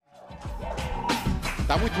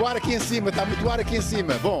Está muito ar aqui em cima, está muito ar aqui em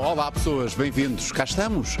cima. Bom, olá pessoas, bem-vindos. Cá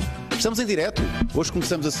estamos. Estamos em direto. Hoje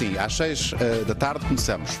começamos assim, às 6 da tarde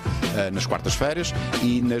começamos nas quartas-feiras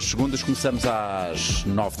e nas segundas começamos às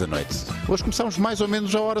 9 da noite. Hoje começamos mais ou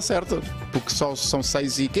menos a hora certa, porque só são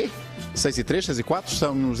 6 e quê? 6 e 3, 6 e 4,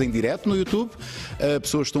 estamos em direto no YouTube.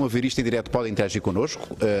 Pessoas que estão a ver isto em direto podem interagir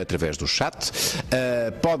connosco através do chat.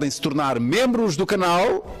 Podem se tornar membros do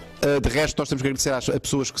canal. De resto, nós temos que agradecer às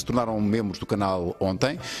pessoas que se tornaram membros do canal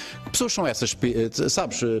ontem. Que pessoas são essas?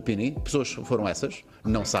 Sabes, Pini? Que pessoas foram essas?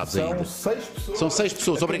 Não sabes ainda. São 6 pessoas. São 6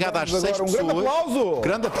 pessoas. Obrigado às 6 pessoas. Um grande aplauso!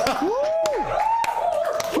 Grande aplauso!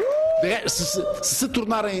 Se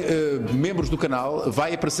tornarem membros do canal,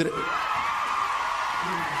 vai aparecer.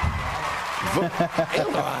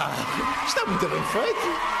 Está muito bem feito.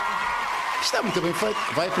 Está muito bem feito.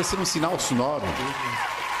 Vai aparecer um sinal sonoro.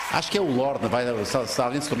 Acho que é o Lorde. Se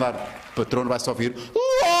alguém se tornar patrono, vai só ouvir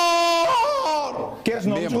Lorde. Queres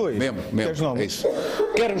nomes, Luís? Queres nomes? É isso.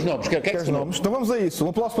 Quero os nomes. Queres nomes? Então vamos a isso. Um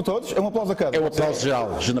aplauso para todos. É um aplauso a cada. É um aplauso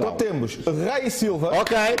general. Então temos Rai Silva.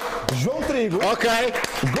 Ok. João Trigo. Ok.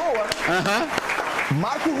 Goa.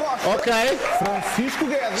 Marco Rocha. Ok. Francisco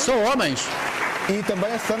Guedes. São homens. E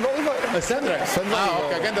também a Sandra Oliveira. A Sandra?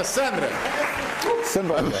 Ok. Grande Sandra.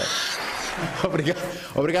 Sandra Oliveira.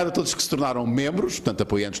 Obrigado a todos que se tornaram membros, portanto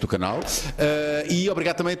apoiantes do canal, e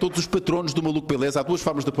obrigado também a todos os patronos do Maluco Beleza. Há duas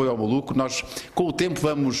formas de apoio ao Maluco. Nós com o tempo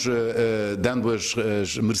vamos dando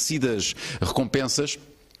as merecidas recompensas.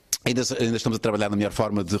 Ainda estamos a trabalhar na melhor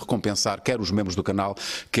forma de recompensar quer os membros do canal,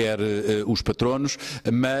 quer os patronos,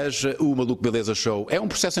 mas o Maluco Beleza Show é um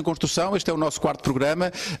processo em construção. Este é o nosso quarto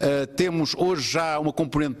programa. Temos hoje já uma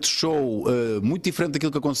componente de show muito diferente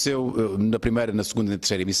daquilo que aconteceu na primeira, na segunda e na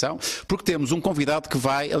terceira emissão, porque temos um convidado que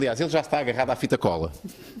vai, aliás, ele já está agarrado à fita cola.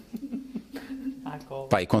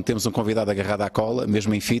 Pai, quando temos um convidado agarrado à cola,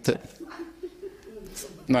 mesmo em fita,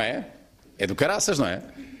 não é? É do caraças, não é?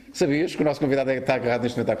 Sabias que o nosso convidado está agarrado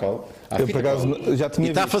neste momento à cola? Eu, por acaso, já tinha e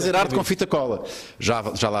está a fazer arte com fita cola.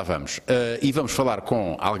 Já lá vamos. E vamos falar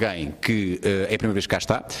com alguém que é a primeira vez que cá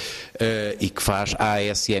está e que faz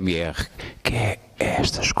ASMR, que é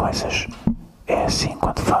estas coisas. É assim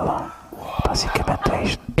quando falam. Basicamente é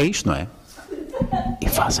isto. É isto, não é? E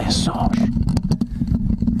fazem sons.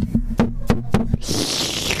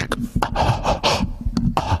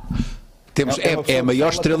 Temos, é a maior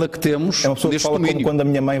estrela que temos neste domínio. Como quando a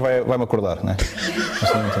minha mãe vai-me acordar, não é?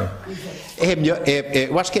 É melhor,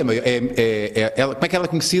 eu acho que é maior. Ela, como é que ela é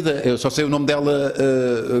conhecida? Eu só sei o nome dela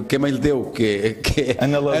que a mãe lhe deu, que é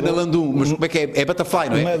Ana Landum. Mas como é que é? É Butterfly,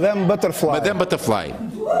 não é? Madame Butterfly. Madame Butterfly.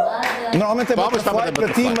 Normalmente é Butterfly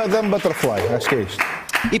para ti, Madame Butterfly. Acho que é isto.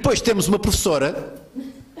 E depois temos uma professora.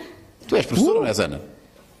 Tu és professora, não és, Ana?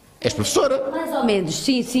 És professora? Mais ou menos,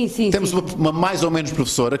 sim. Temos uma mais ou menos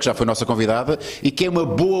professora, que já foi nossa convidada, e que é uma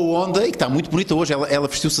boa onda e que está muito bonita hoje. Ela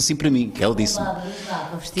vestiu-se assim para mim, que ela disse-me.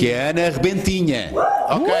 Que é a Ana Arrebentinha.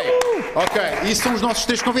 Ok. E são os nossos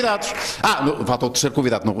 3 convidados. Falta o terceiro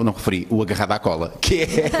convidado, não referi, o agarrado à cola. Que é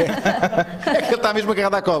que ele está mesmo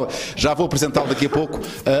agarrado à cola. Já vou apresentá-lo daqui a pouco.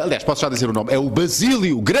 Aliás, posso já dizer o nome. É o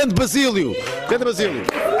Basílio, grande Basílio. Grande Basílio.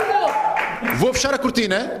 Vou fechar a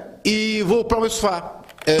cortina e vou para o meu sofá.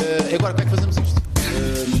 Agora, como é que fazemos isto?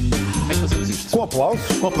 Como é que fazemos isto? Com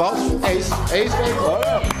aplausos? Com aplausos? É isso.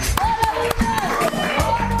 Olha.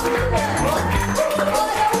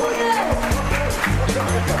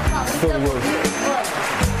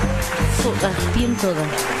 Arrepio-me toda.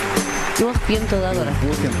 Eu arrepio-me toda agora.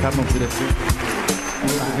 Vou tentar não dizer assim.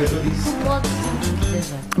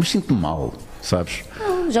 Mas sinto-me mal, sabes?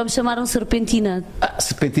 Já me chamaram serpentina.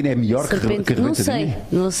 Serpentina é melhor que arrebentadinha?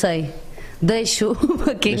 Não sei. Deixo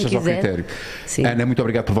para quem Deixas quiser. Ao critério. Sim. Ana, muito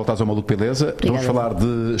obrigado por voltares ao Maluco Beleza. Vamos falar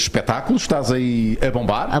de espetáculos. Estás aí a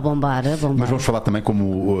bombar. A bombar. Mas vamos falar também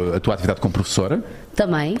como a tua atividade como professora.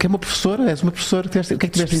 Também. Que é uma professora? És uma professora. O que é que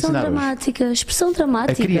tiveste a ensinar hoje? Expressão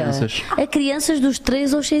dramática. A crianças. A crianças dos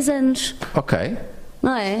 3 aos 6 anos. Ok.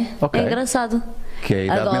 Não é? Okay. É engraçado. Que é a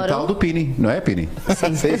idade mental do Pini, não é, Pini?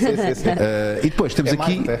 Sim. E depois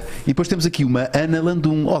temos aqui uma Ana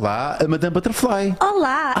Landum. Olá, a Madame Butterfly.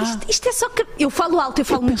 Olá, isto é só que eu falo alto, eu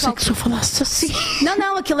falo muito alto. Que se eu falasse assim.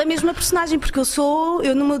 Não, aquilo é mesmo a personagem, porque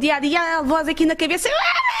eu no meu dia a dia, a voz aqui na cabeça.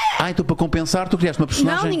 Então para compensar, tu criaste uma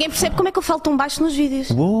personagem? Não, ninguém percebe como é que eu falo tão baixo nos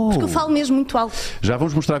vídeos. Uou. Porque eu falo mesmo muito alto. Já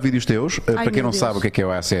vamos mostrar vídeos teus, para quem não sabe o que é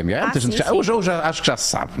o ASMR. Hoje acho que já se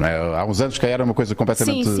sabe, não é? Há uns anos que era uma coisa completamente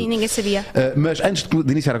completamente... Sim, ninguém sabia. Mas antes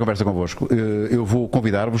de iniciar a conversa convosco, eu vou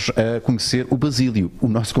convidar-vos a conhecer o Basílio, o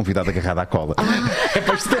nosso convidado agarrado à cola.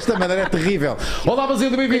 Isto desta maneira é terrível. Olá,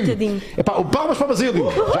 Basílio, bem-vindo. Palmas para o Basílio.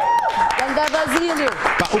 Anda, Basílio.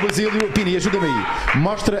 O Basílio, Pini, ajuda-me aí.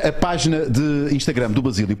 Mostra a página de Instagram do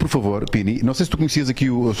Basílio, por favor, Pini. Não sei se tu conhecias aqui,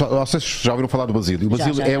 não sei se já ouviram falar do Basílio. O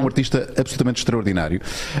Basílio é um artista absolutamente extraordinário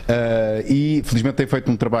e felizmente tem feito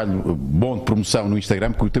um trabalho bom de promoção no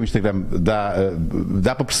Instagram, porque o teu Instagram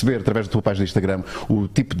dá para perceber, através da tua página de Instagram, o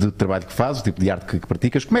tipo de trabalho que fazes, o tipo de arte que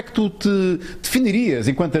praticas. Como é que tu te definirias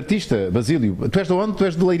enquanto artista, Basílio? Tu és de onde? Tu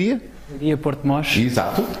és de Leiria? Leiria, Porto Mós.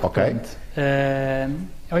 Exato, ok.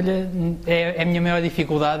 Olha, a minha maior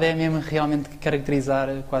dificuldade é mesmo realmente caracterizar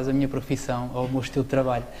quase a minha profissão ou o meu estilo de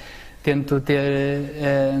trabalho. Tento ter,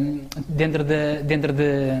 dentro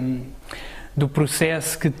do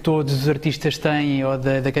processo que todos os artistas têm, ou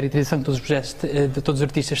da caracterização que todos os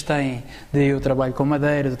artistas têm, de eu trabalho com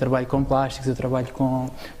madeira, eu trabalho com plásticos, eu trabalho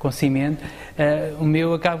com cimento, o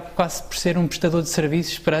meu acaba quase por ser um prestador de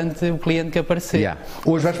serviços perante o cliente que aparecer.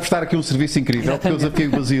 Hoje vais prestar aqui um serviço incrível, porque eu desafio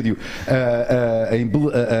o Basílio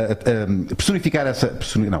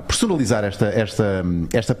a personalizar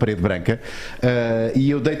esta parede branca, e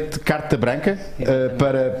eu dei-te carta branca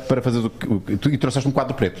para fazer e trouxeste um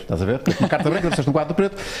quadro preto, estás a ver? Uma carta branca, trouxeste um quadro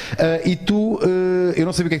preto, e tu, eu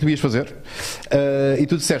não sabia o que é que tu ias fazer, e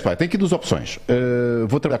tu disseste, tem aqui duas opções,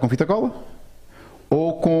 vou trabalhar com fita cola,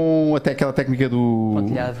 ou com até aquela técnica do...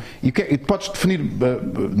 Pontilhado. E podes definir,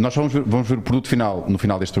 nós vamos ver o produto final no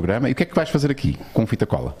final deste programa, e o que é que vais fazer aqui, com fita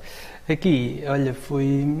cola? Aqui, olha,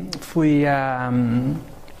 fui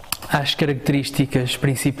às características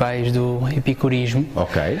principais do epicurismo,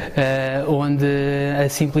 onde a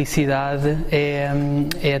simplicidade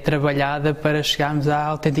é trabalhada para chegarmos à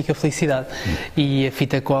autêntica felicidade. E a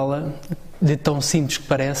fita cola, de tão simples que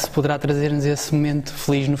parece, poderá trazer-nos esse momento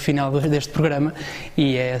feliz no final deste programa,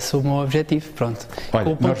 e é esse o meu objetivo. Pronto. Olha,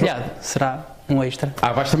 o pontilhado será um extra.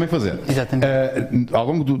 Vais também fazer. Exatamente. Ao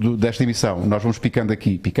longo desta emissão, nós vamos picando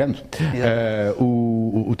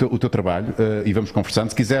o teu trabalho, e vamos conversando.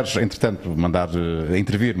 Se quiseres, entretanto, mandar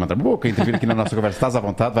aqui na nossa conversa, estás à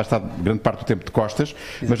vontade, vais estar grande parte do tempo de costas,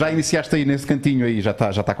 mas já iniciaste aí nesse cantinho aí, já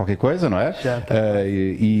está qualquer coisa, não é? Já está.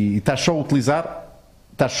 E estás só a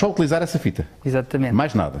utilizar essa fita. Exatamente.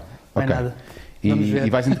 Mais nada. Mais nada. E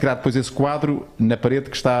vais integrar depois esse quadro na parede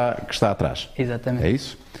que está atrás. Exatamente. É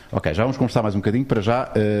isso? Ok, já vamos conversar mais um bocadinho. Para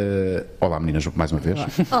já, olá meninas, mais uma vez.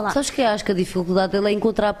 Olá. Sabes que acho que a dificuldade dele é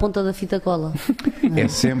encontrar a ponta da fita cola. É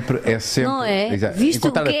sempre. Não é? Visto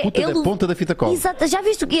encontrar a ponta da fita cola. Exato, já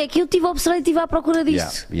viste o que é? Que eu estive a observar e estive à procura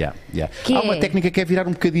disso. Há uma técnica que é virar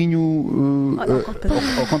um bocadinho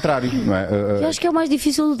ao contrário, não é? Eu acho que é o mais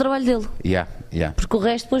difícil do trabalho dele. Porque o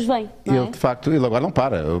resto depois vem. Ele, de facto, ele agora não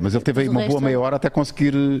para, mas ele teve aí uma boa meia hora até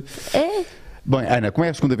conseguir. Bem, Ana, como é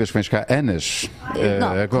a segunda vez que vens cá? Anas,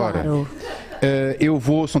 agora. Claro. Eu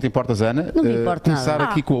vou, se não te importas, Ana, começar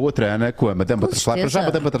aqui com a outra Ana, com a Madame Butterfly. Para já,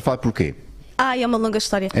 Madame Butterfly, porquê? É uma longa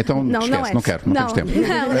história. Então, esquece, não quero, não temos tempo.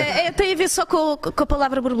 Não, tem a ver só com a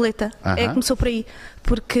palavra borboleta. Começou por aí.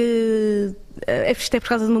 Porque isto é por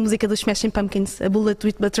causa de uma música dos Smashing Pumpkins, a Bullet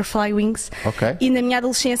with Butterfly Wings. E na minha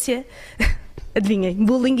adolescência... Adivinhei,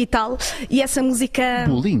 bullying e tal. E essa música...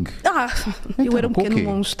 Bullying? Eu era um pequeno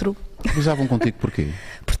monstro. Usavam contigo porquê?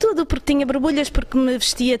 Por tudo, porque tinha borbulhas, porque me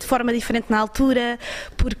vestia de forma diferente na altura,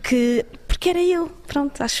 porque era eu,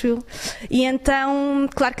 pronto, acho eu. E então,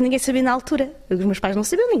 claro que ninguém sabia na altura. Os meus pais não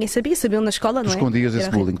sabiam, ninguém sabia, sabiam na escola, não é? Escondias esse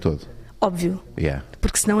bullying todo? Óbvio.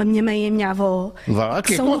 Porque senão a minha mãe e a minha avó...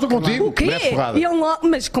 Conta contigo, o quê?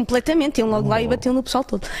 Mas completamente, iam logo lá e batiam no pessoal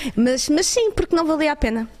todo. Mas sim, porque não valia a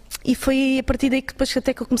pena. E foi a partir daí que depois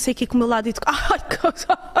até que eu comecei aqui com o meu lado e digo,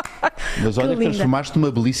 mas olha que transformaste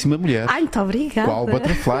uma belíssima mulher. Muito obrigada. Qual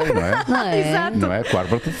Butterfly, não é? Exato. Não é? Qual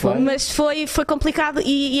Butterfly. Mas foi complicado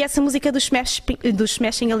e essa música dos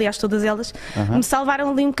Smashing, aliás, todas elas, me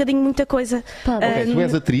salvaram ali um bocadinho muita coisa. Tu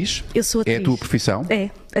és atriz? Eu sou atriz. É a tua profissão?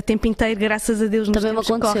 É. A tempo inteiro, graças a Deus. Também me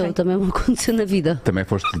aconteceu na vida. Também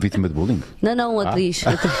foste vítima de bullying? Não, atriz.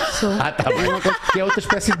 Tá bem. Que é outra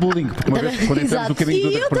espécie de bullying. Porque uma vez, quando entramos no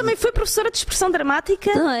caminho eu também fui professora de expressão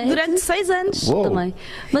dramática durante 6 anos. Também.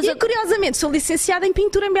 Mas curiosamente, sou licenciada em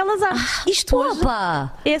pintura em Belas Artes. Isto hoje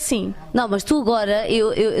é assim. Não, mas tu agora,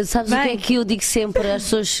 sabes o que é que eu digo sempre às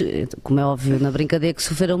pessoas, como é óbvio, na brincadeira, que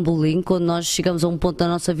sofreram bullying, quando nós chegamos a um ponto da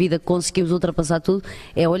nossa vida que conseguimos ultrapassar tudo,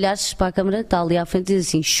 é olhar-se para a câmara, está ali à frente e dizer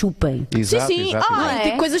assim, assim, chupem. Exato, sim, exato.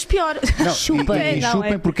 tem coisas piores. Não, chupem. E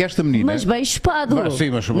chupem porque esta menina... Mas bem chupado.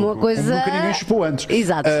 Sim, mas uma coisa... nunca ninguém chupou antes.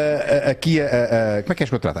 Exato. Aqui, como é que és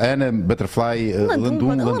que eu trato? Ana Butterfly Landum.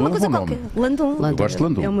 Landum é um bom nome. Landum. Eu gosto de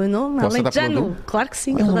Landum. É o meu nome. Posso dar para Alentejano. Landum? Claro que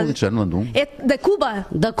sim. É um alentejano, Landum. É da Cuba.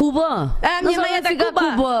 Da Cuba? A minha mãe é da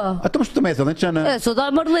Cuba. Então, mas tu também és alentejana. Sou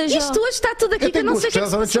da Marleja. Isto hoje está tudo aqui que eu não sei o que é que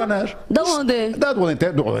se passou. Da onde? Do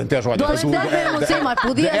Alentejo. Do Alentejo, olha. Do Alentejo, não sei, mas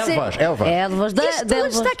podia ser. Elvas. Isto hoje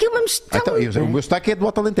está aqui uma mistura. Então, o meu sotaque é do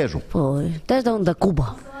Alto Alentejo. Pois, desde onde? Da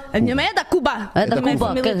Cuba. A minha mãe é da Cuba. É da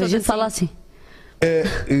Cuba, que a gente fala assim.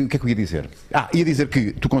 O que é que eu ia dizer? Ia dizer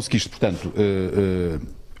que tu conseguiste, portanto,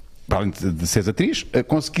 para além de seres atriz,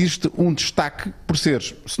 conseguiste um destaque por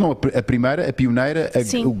seres, se não a primeira, a pioneira,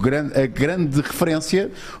 a grande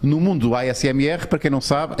referência no mundo do ASMR. Para quem não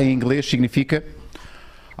sabe, em inglês significa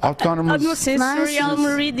Autonomous Serial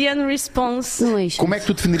Meridian Response. Como é que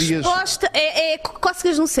tu definirias? Resposta é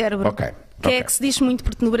cócegas no cérebro. Ok. Que é que se diz muito,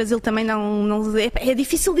 porque no Brasil também não é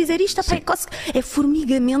difícil dizer isto, é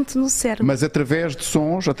formigamento no cérebro. Mas através de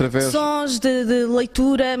sons, Sons de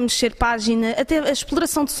leitura, mexer página, até a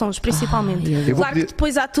exploração de sons, principalmente. Claro que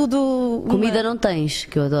depois há tudo... Comida não tens,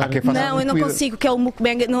 que eu adoro. Não, eu não consigo, que é o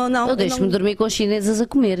mukbang. Eu deixo-me dormir com as chinesas a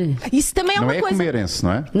comer. Isso também é uma coisa. Não é comerem-se,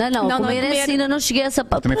 não é? Não, comer é assim, ainda não cheguei a essa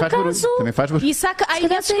parte. Também faz barulho. Também faz barulho. Isso há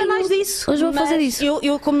imensos canais disso. Hoje vou fazer isso.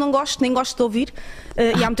 Eu como não gosto, nem gosto de ouvir,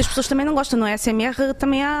 e há muitas pessoas que também não gostam, não é? SMR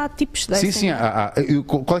também há tipos de Sim,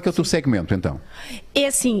 qual é que é o teu segmento, então? É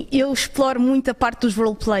assim, eu exploro muito a parte dos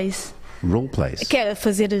roleplays. Roleplays? Que é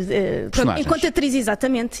fazer, enquanto atriz,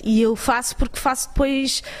 exatamente. E eu faço porque faço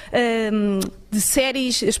depois de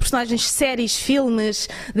séries, as personagens de séries, filmes,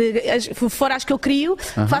 fora as que eu crio,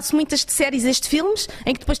 faço muitas de séries e de filmes,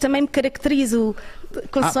 em que depois também me caracterizo.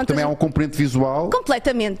 Também há um componente visual.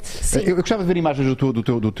 Completamente, sim. Eu gostava de ver imagens da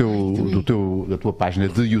tua página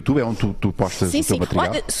de YouTube, é onde tu postas o teu material.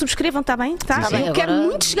 Olha, subscrevam, está bem? Tá? Sim. Eu quero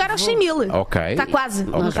muito chegar aos 100 mil. Está quase,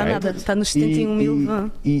 não está nada, está nos 71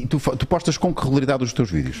 mil. E tu postas com que regularidade os teus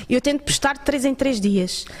vídeos? Eu tento postar de 3 em 3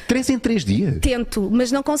 dias. 3 em 3 dias? Tento, mas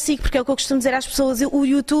não consigo, porque é o que eu costumo dizer às pessoas, o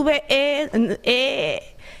YouTube é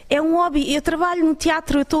um hobby. Eu trabalho no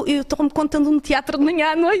teatro, eu estou-me contando no teatro de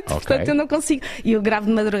manhã à noite, portanto eu não consigo. E eu gravo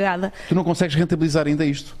de madrugada. Tu não consegues rentabilizar ainda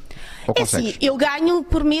isto? Ou consegues? Sim, eu ganho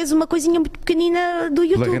por mês uma coisinha muito pequenina do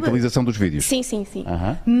YouTube. Pela rentabilização dos vídeos? Sim.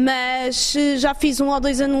 Mas já fiz 1 ou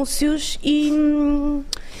 2 anúncios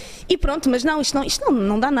e pronto, mas isto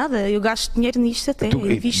não dá nada. Eu gasto dinheiro nisto até.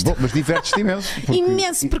 Mas divertes-te imenso.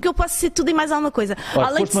 Imenso, porque eu posso ser tudo e mais alguma coisa.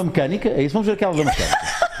 Foste uma mecânica, é isso? Vamos ver aquela da mecânica.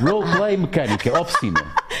 Roleplay mecânica, oficina.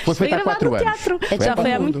 Foi feita há 4 anos. Já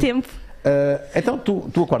foi há muito tempo. Então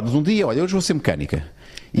tu acordas um dia, olha, hoje vou ser mecânica.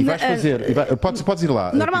 E vais fazer. Podes ir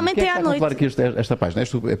lá. Normalmente é à noite. Aqui esta página.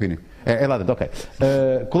 É lá dentro, ok.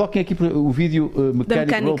 Coloquem aqui o vídeo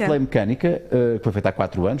mecânico, roleplay mecânica, que foi feito há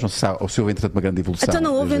 4 anos. Não sei se houve entretanto uma grande evolução. Então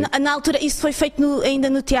não houve. Na altura, isso foi feito ainda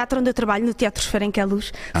no teatro onde eu trabalho, no Teatro Esferenca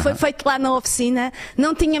Luz. Foi feito lá na oficina.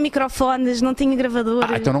 Não tinha microfones, não tinha gravador.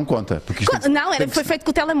 Então não conta. Porque foi feito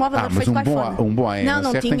com o telemóvel, não foi com o iPhone. Um bom ANSR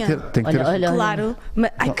não tinha. Tem que ter. Claro.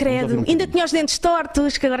 Ai, credo. Ainda tinha os dentes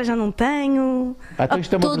tortos, que agora já não tenho.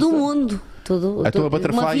 Todo mundo. A tua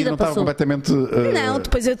Butterfly não estava completamente. Não,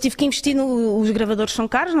 depois eu tive que investir os gravadores são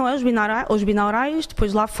caros, não é? Os binaurais,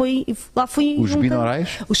 depois lá fui. Os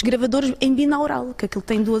binaurais? Os gravadores em binaural, que aquilo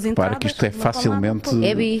tem 2 entradas. Para que isto é facilmente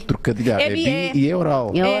trocadilhado. É bi e é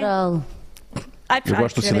oral. É oral. Eu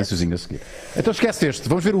gosto do silênciozinho a seguir. Então esquece este,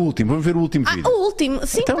 vamos ver o último vídeo. O último,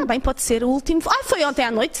 sim, então, também pode ser o último. Foi ontem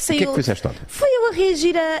à noite. O que é que fizeste ontem? Fui eu a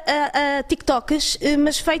reagir a TikToks,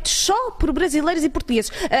 mas feitos só por brasileiros e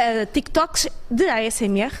portugueses. TikToks de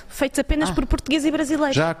ASMR, feitos apenas por portugueses e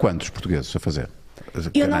brasileiros. Já há quantos portugueses a fazer?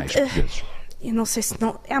 Canais portugueses? Eu não sei se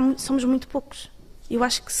não. Somos muito poucos. Eu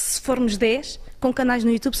acho que se formos 10 com canais no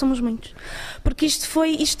YouTube somos muitos. Porque isto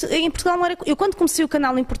em Portugal não era. Eu quando comecei o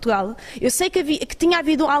canal em Portugal, eu sei que tinha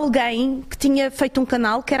havido alguém que tinha feito um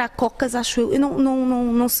canal, que era a Cocas, acho eu. Eu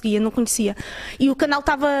não seguia, não conhecia. E o canal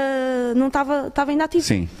não estava ainda ativo.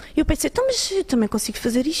 Sim. E eu pensei, mas eu também consigo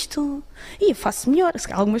fazer isto. E eu faço melhor, se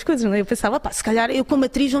calhar algumas coisas, não é? Eu pensava, se calhar eu como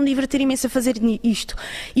atriz vou me divertir imenso a fazer isto.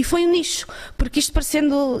 E foi um nicho, porque isto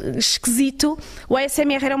parecendo esquisito, o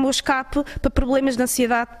ASMR era o meu escape para problemas de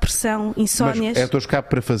ansiedade, depressão, insónias. Mas é o teu escape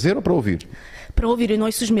para fazer ou para ouvir? Para ouvir, eu não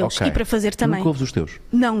ouço os meus. Okay. E para fazer também. Nunca ouves os teus?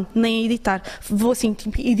 Não, nem a editar. Vou assim,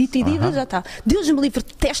 edito, já está. Deus me livre,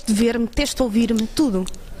 detesto ver-me, detesto ouvir-me, tudo.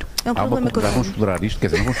 É um problema que eu tenho. Vamos explorar isto, quer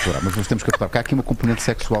dizer, não vamos explorar, mas temos que captar, porque há aqui uma componente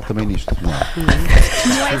sexual também nisto. No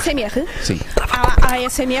ASMR? Sim. Há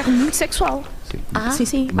ASMR muito sexual.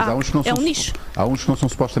 Sim. Mas há uns que não é um nicho. Há uns que não são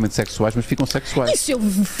supostamente sexuais, mas ficam sexuais. E se eu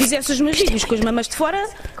fizesse os meus vídeos com as mamas de fora,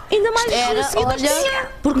 ainda mais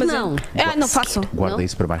porque não? Não façam. Guarda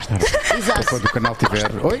isso para mais tarde. Exato. Quando o canal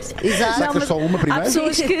tiver. Oi? Exato. Sacas só uma primeiro? Há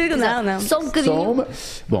pessoas que. Não. Só um bocadinho. Só uma.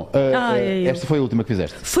 Bom, esta foi a última que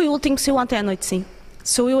fizeste. Foi o último que saiu ontem à noite, sim.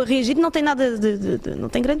 Sou eu a reagir, não tem nada não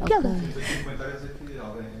tem grande piada. Aqui comentários aqui,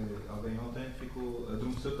 alguém ontem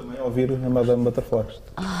adormeceu também a ouvir a Madame Butterfly.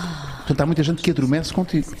 Portanto, há muita gente que adormece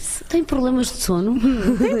contigo. Tem problemas de sono?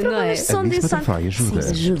 Não é? A Miss Butterfly ajuda.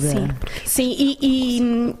 Ajuda. Sim,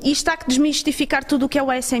 e está a desmistificar tudo o que é o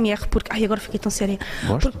ASMR, porque. Ai, agora fiquei tão séria.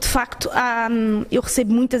 Gosto. Porque de facto eu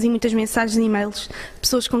recebo muitas e muitas mensagens e e-mails de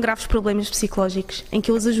pessoas com graves problemas psicológicos em que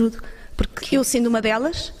eu as ajudo. Porque eu, sendo uma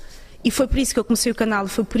delas, e foi por isso que eu comecei o canal,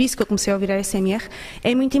 foi por isso que eu comecei a ouvir a ASMR,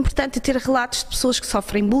 é muito importante ter relatos de pessoas que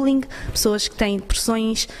sofrem bullying, pessoas que têm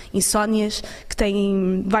depressões, insónias, que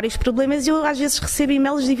têm vários problemas, e eu às vezes recebo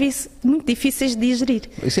e-mails muito difíceis de digerir.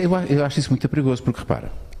 Eu acho isso muito perigoso, porque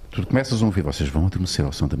repara, tu começas a ouvir, vocês vão adormecer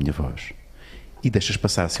ao som da minha voz, e deixas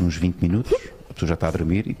passar assim uns 20 minutos, a pessoa já está a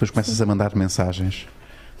dormir, e depois começas a mandar mensagens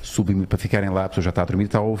para ficarem lá, a pessoa já está a dormir e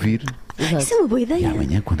está a ouvir. Isso é uma boa ideia. E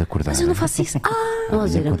amanhã, quando acordar. Mas eu não faço isso.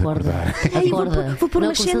 Vamos ver, acorda. Vou pôr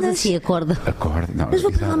umas cenas. Assim, acorda. Não, mas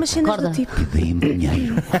vou pôr lá umas cenas do tipo. E deem-me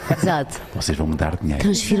dinheiro. Exato. Vocês vão me dar dinheiro.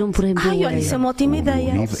 Transfiram por MBA. Olha, isso é uma ótima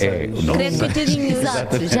ideia. Credo, coitadinho.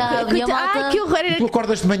 Exato. Já havia malta. Que horror. Tu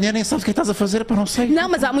acordas de manhã, nem sabes o que estás a fazer, para não sei. Não,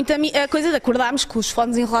 mas há muita coisa de acordarmos com os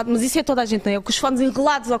fones enrolados, mas isso é toda a gente, não é? Com os fones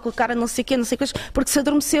enrolados ou com a cara não sei o quê, porque se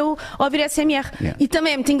adormeceu a ouvir SMR. E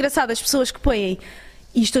também é muito engraçado as pessoas que põem,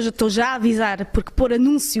 e isto eu estou já a avisar, porque pôr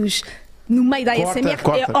anúncios no meio da ASMR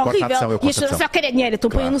é horrível. E as pessoas só querem dinheiro, então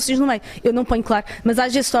põe anúncios no meio. Eu não ponho, claro, mas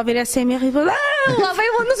às vezes estou a ouvir ASMR e vou, lá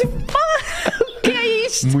vem o anúncio, o que é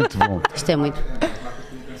isto? Muito bom. Isto é muito.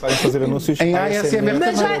 Fazer anúncios em ASMR.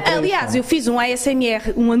 Mas aliás, eu fiz um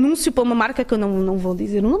ASMR, um anúncio para uma marca que eu não vou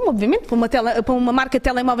dizer o nome, obviamente, para uma marca de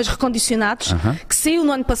telemóveis recondicionados, que saiu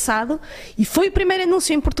no ano passado, e foi o primeiro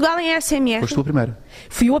anúncio em Portugal em ASMR. Foste tu a primeira?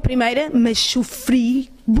 Fui eu a primeira, mas sofri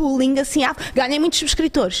bullying assim. Ganhei muitos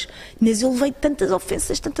subscritores, mas eu levei tantas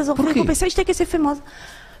ofensas que eu pensei, isto é que é ser famosa.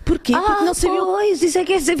 Porquê? Porque não sabia. Pois, isso é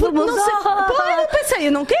que é ser famoso. Eu pensei,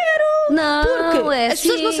 eu não quero. Não, porque as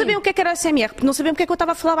pessoas não assim. sabiam o que era ASMR, porque não sabiam porque é que eu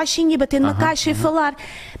estava a falar baixinho e a bater numa caixa e a falar.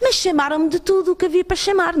 Mas chamaram-me de tudo o que havia para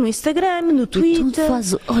chamar, no Instagram, no Twitter.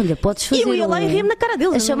 Olha, podes fazer. E eu ia lá e ria-me na cara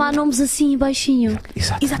deles. A chamar nomes assim, baixinho.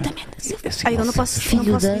 Exatamente. Eu não posso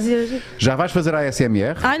dizer. Já vais fazer a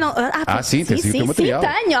ASMR? Não. Sim, tens o teu material. Sim,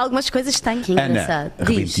 tenho. Algumas coisas tenho. Que engraçado.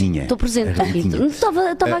 Arrebentinha. Estou presente aqui.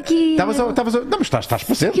 Estava aqui. Não, mas estás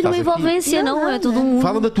presente. Aqui numa envolvência, não? É tudo um.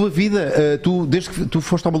 Fala da tua vida. Desde que tu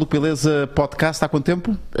foste ao Maluco Beleza podcast há quanto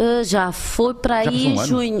tempo? Já foi para aí em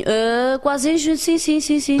junho. Quase em junho, sim.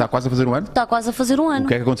 Está quase a fazer um ano? Está quase a fazer um ano. O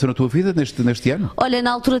que é que aconteceu na tua vida neste ano? Olha,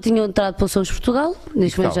 na altura tinha entrado para o Somos Portugal.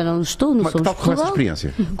 Neste momento já não estou no Somos Portugal. Correu essa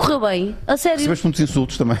experiência? Correu bem, a sério. Recebeste muitos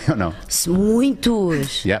insultos também, ou não?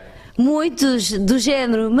 Muitos. Muitos do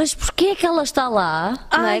género, mas porquê é que ela está lá,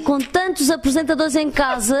 não é? Com tantos apresentadores em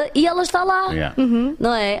casa e ela está lá,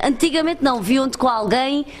 não é? Antigamente não, viam-te com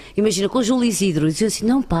alguém, imagina, com o Júlio Isidro, e diziam assim,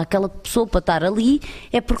 não pá, aquela pessoa para estar ali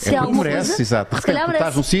é porque tem alguma merece, coisa. Exato. De repente tu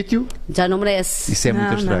estás num sítio, já não merece. Isso é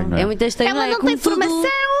muito estranho, não é? É muito estranho, ela não tem formação.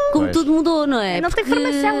 Como tudo mudou, não é? Não tem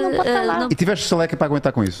formação, não pode estar lá. E tiveste saleca para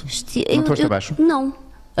aguentar com isso? Não te foste abaixo? Não.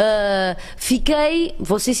 Fiquei,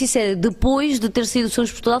 vou ser sincera, depois de ter saído do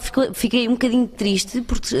Somos Portugal, fiquei um bocadinho triste,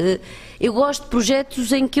 porque eu gosto de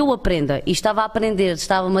projetos em que eu aprenda, e estava a aprender,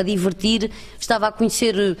 estava-me a divertir, estava a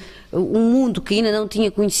conhecer um mundo que ainda não tinha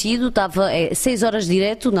conhecido, estava 6 horas de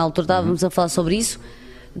direto, na altura estávamos a falar sobre isso.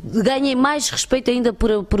 Ganhei mais respeito ainda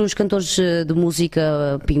por os cantores de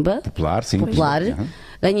música pimba popular, sim.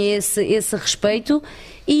 Ganhei esse respeito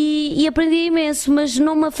e aprendi imenso, mas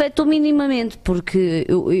não me afetou minimamente, porque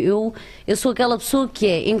eu sou aquela pessoa que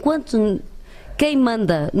enquanto quem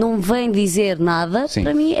manda não vem dizer nada,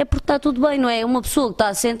 para mim é porque está tudo bem, não é? Uma pessoa que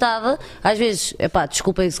está sentada, às vezes,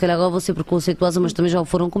 desculpem, se calhar agora vou ser preconceituosa, mas também já o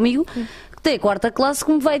foram comigo, que tem a 4ª classe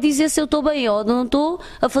que me vai dizer se eu estou bem ou não estou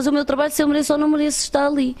a fazer o meu trabalho, se eu mereço ou não mereço estar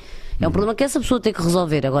ali. É um problema que essa pessoa tem que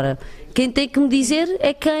resolver. Agora, quem tem que me dizer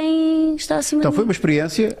é quem está acima de mim. Então foi uma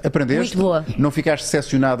experiência, aprendeste. Muito boa. Não ficaste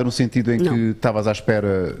decepcionada no sentido em que estavas à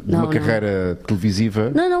espera de uma carreira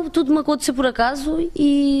televisiva? Não, tudo me aconteceu por acaso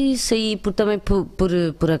e saí também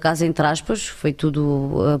por acaso, entre aspas, foi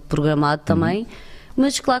tudo programado também.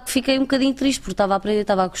 Mas claro que fiquei um bocadinho triste porque estava a aprender,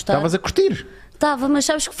 estava a gostar. Estavas a curtir? Estava, mas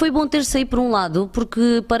sabes que foi bom ter saído por um lado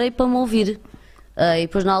porque parei para me ouvir. E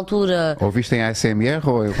depois na altura... Ouviste em ASMR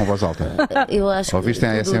ou com voz alta? Eu acho Ouviste em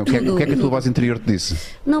ASMR? O que é que a tua voz interior te disse?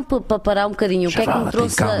 Não, para parar um bocadinho. O que é que me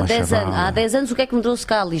trouxe calma, 10 anos? Há 10 anos o que é que me trouxe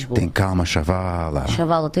cá a Lisboa? Tem calma, chavala.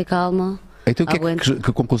 Chavala, tem calma. Então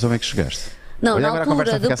que conclusão é que chegaste? Não, Olha, na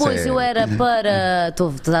altura, depois eu era para...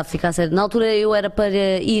 Estou a ficar sério. Na altura eu era para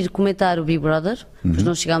ir comentar o Big Brother. Depois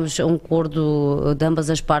nós chegámos a um acordo de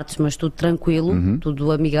ambas as partes, mas tudo tranquilo,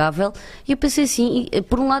 tudo amigável. E eu pensei assim,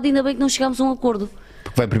 por um lado ainda bem que não chegámos a um acordo.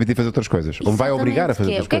 Porque vai permitir fazer outras coisas. Ou vai obrigar a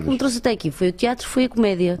fazer outras coisas. O que é que me trouxe até aqui? Foi o teatro, foi a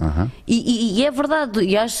comédia. E é verdade,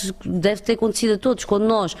 e acho que deve ter acontecido a todos. Quando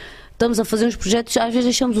nós estamos a fazer uns projetos, às vezes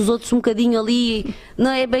deixamos os outros um bocadinho ali, não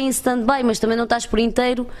é bem em stand-by, mas também não estás por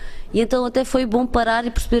inteiro. E então até foi bom parar e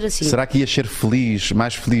perceber assim. Será que ias ser feliz,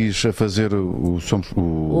 mais feliz a fazer o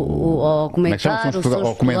comentar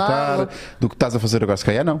do que estás a fazer agora? Se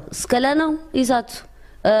calhar não. Se calhar não, exato.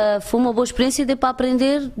 Foi uma boa experiência, deu para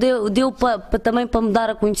aprender, deu também para me dar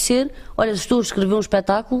a conhecer. Olha, estou a escrever um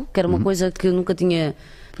espetáculo, que era uma coisa que eu nunca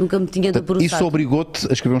me tinha debruçado. Isso obrigou-te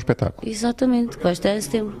a escrever um espetáculo? Exatamente, que vai estar em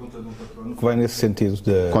setembro. Que vai nesse sentido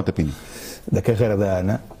Conta, Pino. Da carreira da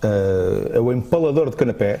Ana, é o empalador de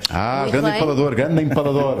canapés. Grande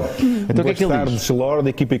empalador. Então o que é que ele diz? Lorde,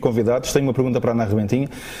 equipa e convidados. Tenho uma pergunta para a Ana Arrebentinha.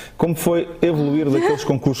 Como foi evoluir daqueles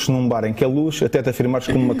concursos num bar em que é luz até te afirmares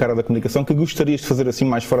como uma cara da comunicação que gostarias de fazer assim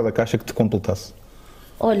mais fora da caixa que te completasse?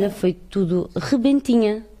 Olha, foi tudo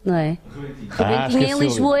Arrebentinha, não é? Arrebentinha em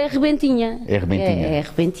Lisboa é Arrebentinha. É Arrebentinha. É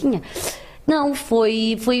Arrebentinha. Não,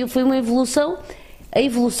 foi uma evolução. A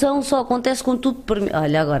evolução só acontece quando tu permites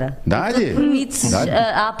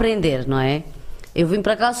a aprender, não é? Eu vim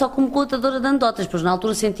para cá só como contadora de anedotas, pois na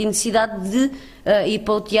altura senti necessidade de ir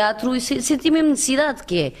para o teatro e senti mesmo necessidade,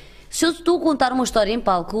 que é, se eu estou a contar uma história em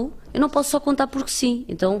palco, eu não posso só contar porque sim.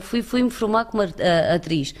 Então fui-me formar como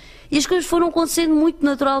atriz. E as coisas foram acontecendo muito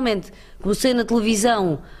naturalmente. Comecei na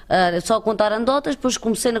televisão só a contar anedotas, depois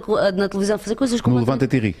comecei na televisão a fazer coisas como... No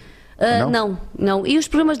Levanta-te e ri. Não. E os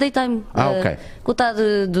programas daytime? Ok. Contar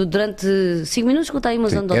durante 5 minutos, contar aí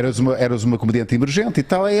umas anedotas. Eras uma comediante emergente e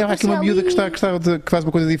tal, e há aqui uma miúda que faz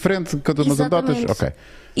uma coisa diferente, conta umas anedotas. Ok.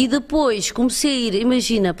 E depois comecei a ir,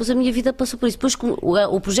 imagina, pois a minha vida passou por isso. Depois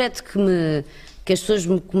o projeto que as pessoas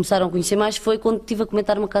me começaram a conhecer mais foi quando estive a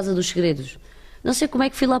comentar uma Casa dos Segredos. Não sei como é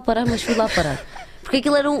que fui lá parar, mas fui lá parar. Porque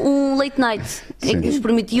aquilo era um late night, em que nos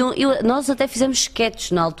permitiam... Nós até fizemos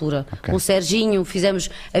sketches na altura, com o Serginho,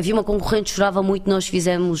 havia uma concorrente que chorava muito, nós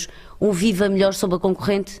fizemos um Viva Melhor sobre a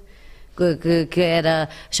concorrente, que era...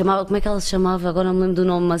 como é que ela se chamava? Agora não me lembro do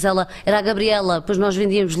nome, mas ela era a Gabriela, depois nós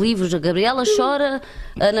vendíamos livros, a Gabriela chora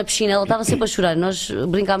na piscina, ela estava sempre a chorar, nós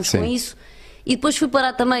brincámos com isso. E depois fui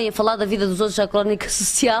parar também a falar da vida dos outros, à crónica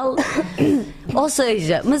social. Ou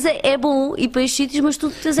seja, mas é bom ir para estes sítios, mas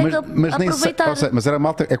tu tens que aproveitar. Mas era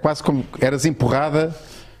malta, é quase como eras empurrada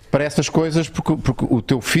para essas coisas porque o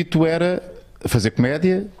teu fito era fazer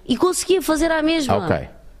comédia. E conseguia fazer à mesma. Ok.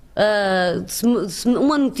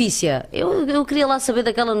 Uma notícia, eu queria lá saber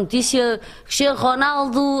daquela notícia que chega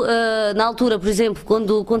Ronaldo, na altura, por exemplo,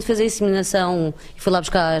 quando fez a inseminação e foi lá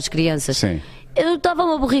buscar as crianças. Sim. Eu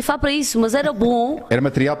estava-me a borrifar para isso, mas era bom. Era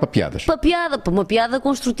material para piadas. Para uma piada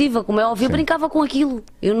construtiva, como é óbvio. Eu brincava com aquilo.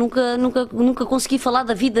 Eu nunca consegui falar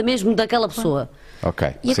da vida mesmo daquela pessoa. Ok.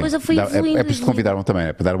 E a coisa foi evoluindo. É por isso que convidaram também,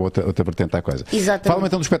 é para dar outra vertente à coisa. Exatamente. Fala-me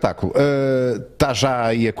então do espetáculo. Estás já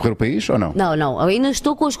aí a correr o país ou não? Não. Ainda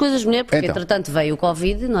estou com as coisas mulheres, porque entretanto veio o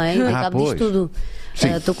Covid, não é? E cabo disto tudo.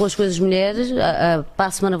 Estou com as coisas mulheres. Para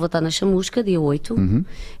a semana vou estar na Chamusca, dia 8.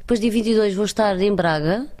 Depois, dia 22, vou estar em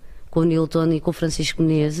Braga, com o Nilton e com o Francisco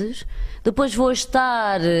Menezes. Depois vou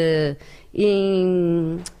estar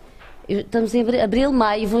estamos em abril,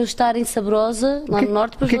 maio, vou estar em Sabrosa, lá no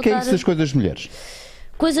Norte. O que é isso das coisas de mulheres?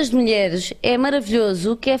 Coisas de mulheres é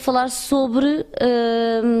maravilhoso, que é falar sobre...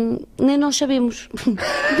 nem nós sabemos.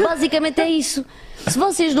 Basicamente é isso. Se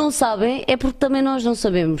vocês não sabem, é porque também nós não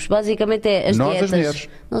sabemos. Basicamente é as dietas. As mulheres.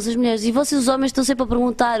 Nós as mulheres. E vocês os homens estão sempre a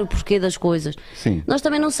perguntar o porquê das coisas. Sim. Nós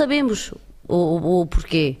também não sabemos o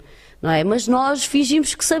porquê, não é? Mas nós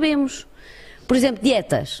fingimos que sabemos. Por exemplo,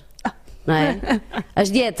 dietas. Não é?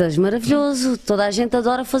 As dietas, maravilhoso. Toda a gente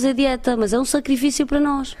adora fazer dieta, mas é um sacrifício para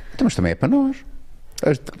nós. Então, mas também é para nós.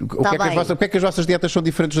 O que é que as vossas dietas são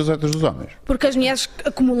diferentes das outras dos homens? Porque as mulheres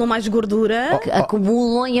acumulam mais gordura.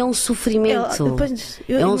 Acumulam e é um sofrimento.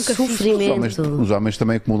 É um sofrimento. Os homens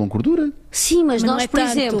também acumulam gordura? Sim, mas nós, por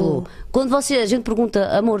exemplo, quando a gente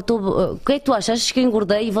pergunta, amor, o que é que tu achas? Achas que eu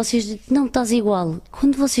engordei? E vocês dizem, não, estás igual.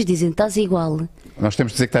 Quando vocês dizem, estás igual. Nós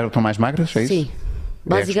temos de dizer que estão mais magras, é isso? Sim.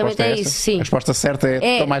 Basicamente é isso, sim. A resposta certa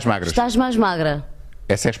é estão mais magras. Estás mais magra.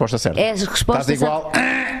 Essa é a resposta certa. É a resposta Estás igual.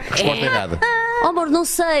 Resposta errada. Oh, amor, não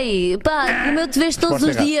sei. Pá, como eu te vejo todos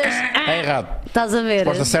os dias. É errado. Estás a ver?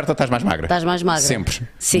 Resposta certa, estás mais magra. Estás mais magra. Sempre.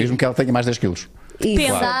 Sim. Mesmo que ela tenha mais 10 quilos.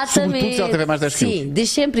 Exatamente. Sobretudo se ela tiver mais 10 quilos. Sim, diz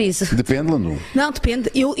sempre isso. Depende, Landum. Não,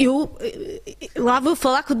 depende. Lá vou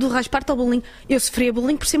falar do raspa-te ao bullying. Eu sofria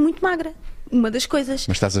bullying por ser muito magra. Uma das coisas.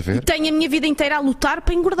 Mas estás a ver? E tenho a minha vida inteira a lutar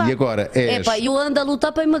para engordar. E agora és... Epá, eu ando a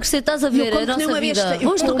lutar para emagrecer, estás a ver? A nossa vida.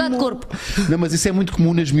 Vamos trocar de corpo. Não, mas isso é muito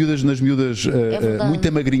comum nas miúdas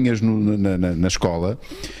muito magrinhas na escola.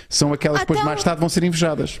 São aquelas que depois mais tarde vão ser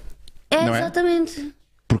invejadas. Não é? Exatamente.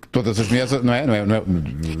 Porque todas as mulheres, não é?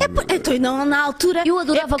 Então, na altura. Eu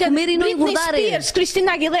adorava comer e não engordar. Spears,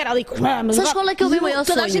 Cristina Aguilera ali com os mamas. Sabes qual é que é o meu maior sonho?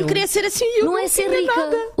 Toda a gente queria ser assim. Não é ser rica.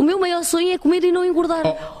 Nada. O meu maior sonho é comer e não engordar.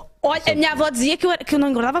 Olha, a minha avó dizia que eu não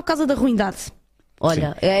engordava por causa da ruindade.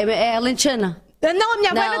 Olha, é alentejana. Não, a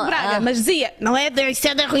minha avó era de Braga, mas dizia, não é isso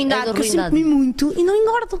é da ruindade, porque eu sempre comi muito e não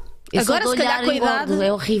engordo. Agora, se calhar, com a idade...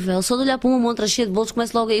 É horrível. Só de olhar para uma montra cheia de bolos,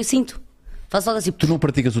 começo logo, eu sinto. Faço logo assim. Tu não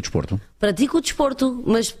praticas o desporto? Pratico o desporto,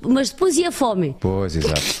 mas depois ia fome. Pois,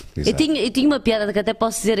 exato. Eu tinha uma piada que até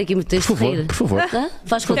posso dizer aqui, me tens de rir. Por favor.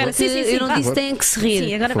 Faz conta que eu não disse têm que se rir.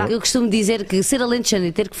 Sim, agora eu costumo dizer que ser alentejano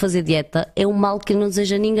e ter que fazer dieta é um mal que eu não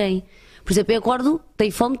desejo a ninguém. Por exemplo, eu acordo,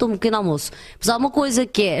 tenho fome, tomo um pequeno almoço. Mas há uma coisa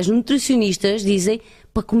que é, as nutricionistas dizem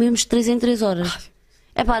para comermos 3 em 3 horas.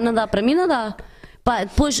 É pá, não dá, para mim não dá. Pá,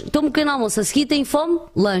 depois tomo um pequeno almoço, a seguir tenho fome,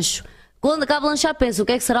 lancho. Quando acabo de lanchar penso, o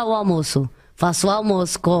que é que será o almoço? Faço o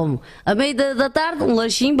almoço, como. A meio da tarde, um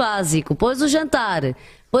lanchinho básico. Depois o jantar.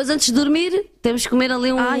 Depois, antes de dormir, temos que comer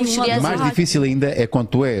ali um cereal. O mais difícil ainda é quando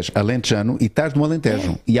tu és alentejano e estás no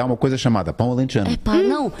Alentejo. E há uma coisa chamada pão alentejano.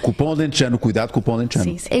 Não. Com o pão alentejano, cuidado com o pão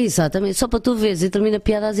alentejano. Sim. É exatamente. Só para tu veres, eu termino a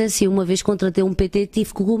piada a dizer assim, uma vez contratei um PT e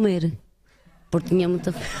tive que comer. Porque tinha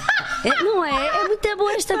muita... não é? É muito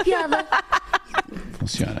boa esta piada.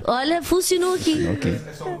 Funciona. Olha, funcionou aqui.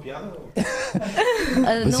 É só uma piada?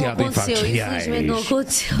 Não aconteceu, infelizmente não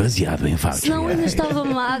aconteceu. Baseado em factos Senão ainda estava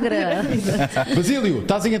magra. Basílio,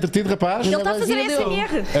 estás em entretido, rapaz? Ele está a fazer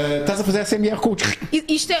SMR. Estás a fazer SMR com o...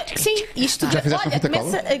 Isto é... Sim, isto... Já fizeste uma fita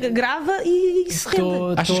cola? Grava e se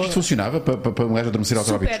rende. Achas que isto funcionava para um gajo adormecer aos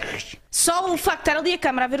óbitos? Só o facto de estar ali a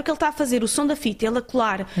câmara a ver o que ele está a fazer, o som da fita, ele a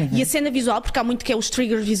colar e a cena visual, porque há muito que é os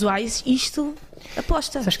triggers visuais, isto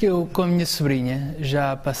aposta. Sabes que eu com a minha sobrinha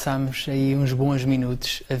já passámos aí uns bons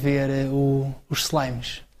minutos a ver os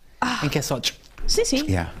slimes, em que é só... Sim.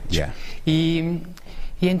 E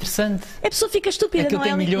é interessante. A pessoa fica estúpida, não é?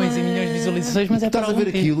 Aquilo tem milhões e milhões de visualizações, mas estás a ver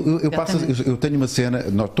aquilo. Eu tenho uma cena,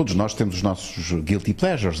 todos nós temos os nossos guilty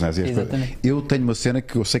pleasures, né? Exatamente. Eu tenho uma cena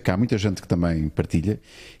que eu sei que há muita gente que também partilha,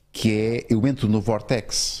 que é, eu entro no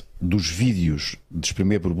vortex dos vídeos de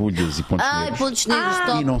espremer borbulhas e pontos negros,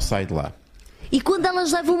 top. E não saio de lá. E quando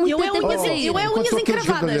elas levam muito tempo a sair? Eu unhas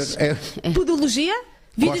encravadas. Podologia?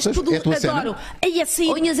 Vídeos de podologia, adoro.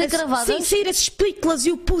 Unhas encravadas? Sim, sair as espículas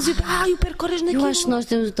e o pus e eu perco horas naquilo. Eu acho que nós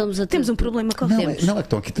temos um problema com não, é que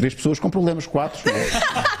estão aqui 3 pessoas com problemas, 4.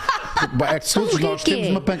 É que todos nós temos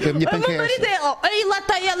uma panca. A minha panca é essa. Aí lá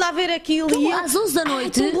está ela a ver aquilo. Às 11 da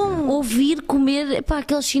noite, ouvir comer,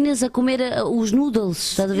 aqueles chineses a comer os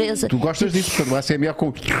noodles. Estás a ver? Tu gostas disso, portanto, lá é melhor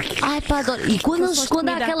com. Adoro. E quando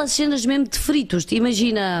há aquelas cenas mesmo de fritos, te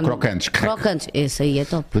imagina. Crocantes. Esse aí é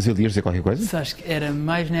top. Basílio, ias dizer qualquer coisa? Sabes que era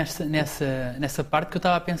mais nessa parte que eu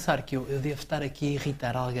estava a pensar que eu devo estar aqui a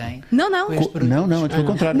irritar alguém. Não, antes pelo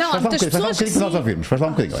contrário. Faz lá um bocadinho para nós ouvirmos. Faz lá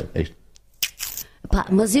um bocadinho. Olha, é isto.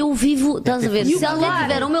 Mas eu vivo, estás a ver, se alguém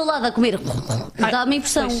estiver ao meu lado a comer, dá-me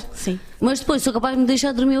impressão. Sim. Mas depois sou capaz de me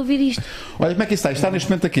deixar dormir a ouvir isto. Olha, como é que isso está? Está neste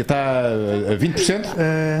momento aqui? Está a 20%?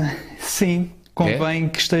 Sim, convém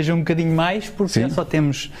que esteja um bocadinho mais, porque já só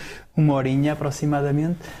temos 1 horinha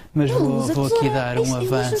aproximadamente, mas vou aqui dar um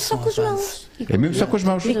avanço. É mesmo só com as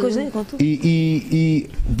mãos. E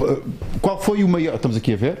qual foi o maior... Estamos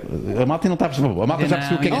aqui a ver? A malta não está a perceber. A malta já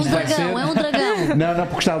percebeu o que é que isto vai ser. É um dragão. Não,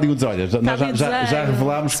 porque está ali um dos olhos. Nós já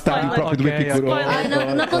revelámos que está ali o próprio do Epicuro.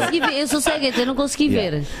 Não consegui ver. Eu sou cega, eu não consegui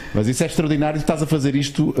ver. Mas isso é extraordinário. Estás a fazer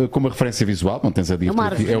isto com uma referência visual. Não tens a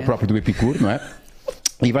dizer. É o próprio do Epicuro, não é?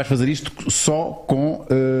 E vais fazer isto só com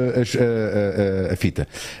a fita.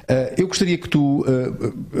 Eu gostaria que tu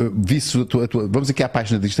visses vamos aqui à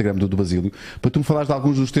página de Instagram do Basílio, para tu me falares de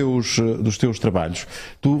alguns dos teus trabalhos.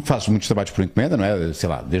 Tu fazes muitos trabalhos por encomenda, não é? Sei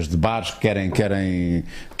lá, desde bares que querem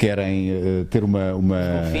ter uma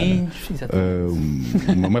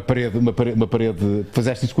parede.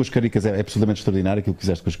 Fizeste isso com as caricas, é absolutamente extraordinário aquilo que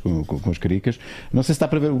fizeste com as caricas. Não sei se está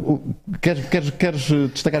para ver. Queres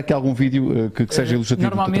destacar aqui algum vídeo que seja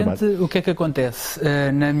ilustrativo? Normalmente, o que é que acontece?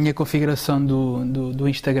 Na minha configuração do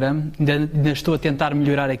Instagram, ainda estou a tentar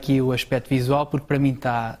melhorar aqui o aspecto visual, porque para mim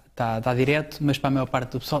está está direto, mas para a maior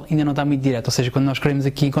parte do pessoal ainda não está muito direto. Ou seja, quando nós queremos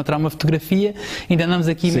aqui encontrar uma fotografia, ainda andamos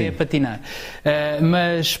aqui meio a patinar.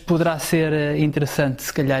 Mas poderá ser interessante,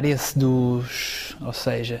 se calhar, esse dos... Ou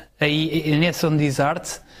seja, aí nesse On This Art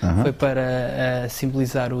foi para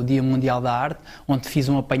simbolizar o Dia Mundial da Arte, onde fiz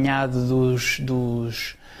um apanhado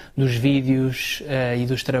dos vídeos e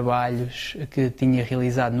dos trabalhos que tinha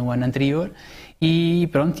realizado no ano anterior. E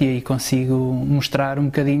pronto, e aí consigo mostrar um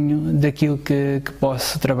bocadinho daquilo que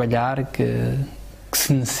posso trabalhar, que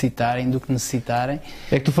se necessitarem, do que necessitarem.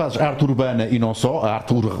 É que tu fazes arte urbana e não só, a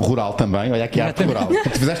arte rural também, olha aqui a arte rural. Tu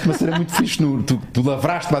fizeste uma cena muito fixe, tu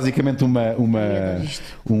lavraste basicamente um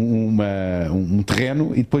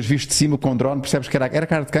terreno e depois viste de cima com o drone, percebes que era a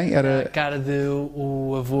cara de quem? Era a cara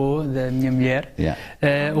do avô da minha mulher,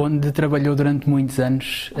 onde trabalhou durante muitos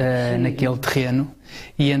anos naquele terreno.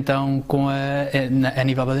 E então, a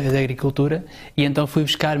nível da agricultura, e então fui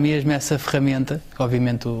buscar mesmo essa ferramenta,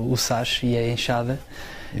 obviamente o sacho e a enxada,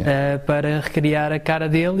 para recriar a cara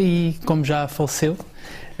dele, e como já faleceu,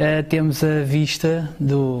 temos a vista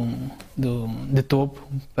de topo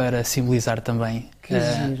para simbolizar também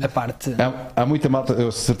a parte. Há muita malta,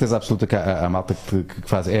 eu certeza absoluta que há malta que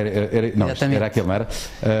faz. Era aquele, não era?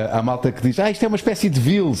 Há malta que diz: isto é uma espécie de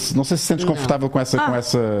Vils. Não sei se sentes confortável com essa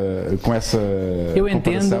eu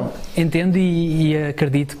comparação. Entendo e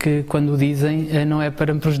acredito que quando o dizem não é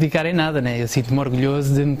para me prejudicar em nada, né? Eu sinto-me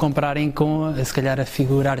orgulhoso de me compararem com, se calhar, a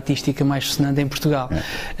figura artística mais sonante em Portugal.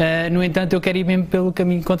 No entanto, eu quero ir mesmo pelo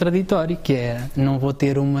caminho contraditório, que é, não vou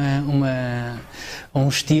ter um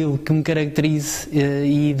estilo que me caracterize,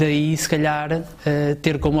 e daí, se calhar,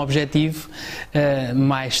 ter como objetivo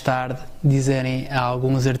mais tarde dizerem a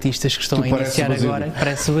alguns artistas que estão a iniciar agora,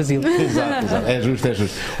 parece o Basílio. Exato. É justo.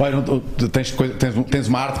 Olha, tens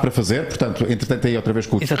uma arte para fazer, portanto, entretanto aí outra vez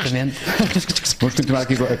com o... Exatamente. Vamos continuar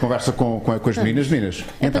aqui a conversa com as meninas.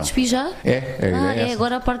 É para despejar? É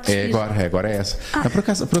agora a parte de despejar. Agora é essa.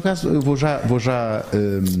 Por acaso eu vou já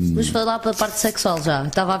Vamos falar para a parte sexual já.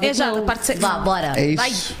 Estava a ver já da parte sexual. Vá, bora. É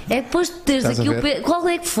isso. É depois de teres aqui o Pedro. Qual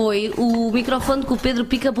é que foi o microfone que o Pedro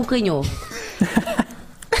pica-bocanhou?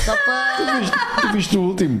 Só para... Tu viste o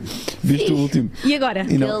último. E agora?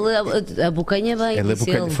 Ele abocanha bem.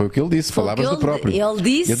 Foi o que ele disse, falavas do próprio. Ele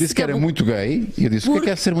disse que era muito gay, e eu disse: o que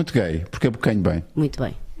é ser muito gay? Porque abocanho bem. Muito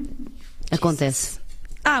bem. Acontece.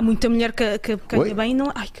 Há muita mulher que abocanha bem e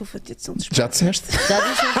não... Ai, que eu vou ter de ser um despeito. Já disseste?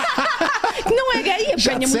 Que não é gay,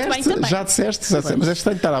 apanha muito bem também. Já disseste, mas é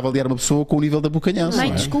estranho estar a avaliar uma pessoa com o nível da abocanhança.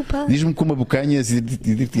 Não, desculpa. Diz-me como abocanhas e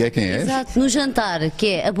dir-te quem és. Exato, no jantar, que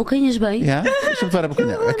é abocanhas bem. Deixa-me ver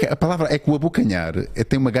abocanhar. A palavra é que o abocanhar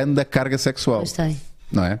tem uma grande carga sexual. Pois tem.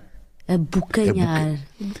 Não é? Abocanhar.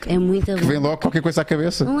 É muito bom. Que vem logo qualquer coisa à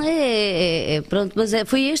cabeça. Não pronto, mas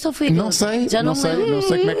foi este ou foi aquele? Não sei. Já não sei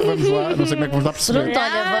como é que vamos lá. Não sei como é que vamos lá perceber. Pronto,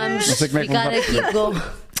 olha, vamos ficar aqui com...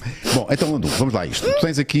 Bom, então Landum, vamos lá a isto. Tu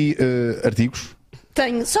tens aqui artigos?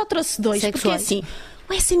 Tenho, só trouxe 2, sexuais. porque assim,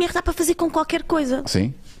 o ASMR dá para fazer com qualquer coisa.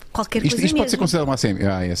 Sim. Qualquer coisa isto mesmo. pode ser considerado uma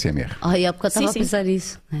ASMR. Ai, há bocado estava a pensar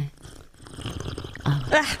isso.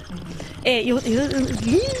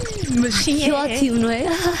 Mas sim, que ótimo, não é?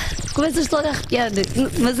 Começas logo a arrepiar.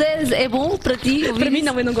 Mas é bom para ti? Para mim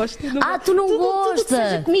não, eu não gosto. Tu não gostas? Tudo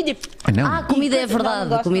seja comida. Não. Comida é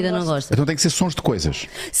verdade. Comida não gosta. Então tem que ser sons de coisas.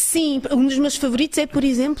 Sim, um dos meus favoritos é, por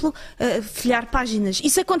exemplo, folhear páginas.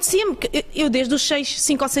 Isso acontecia-me, eu desde os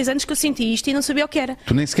 5 ou 6 anos que eu senti isto e não sabia o que era.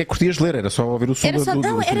 Tu nem sequer curtias ler, era só ouvir o som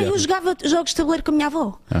eu jogava jogos de tabuleiro com a minha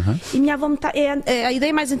avó. E a minha avó a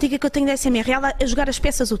ideia mais antiga que eu tenho da SMR, ela a jogar as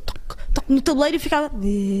peças, o toque no tabuleiro, e ficava...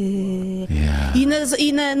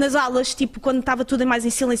 E nas aulas, tipo, quando estava tudo mais em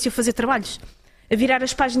silêncio a fazer trabalhos, a virar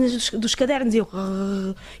as páginas dos cadernos, e eu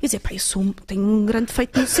dizia: pá, tenho um grande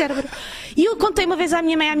defeito no cérebro. E eu contei uma vez à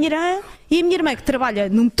minha mãe, à minha irmã, e a minha irmã, que trabalha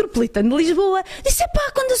num metropolitano de Lisboa, disse: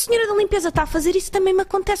 pá, quando a senhora da limpeza está a fazer isso, também me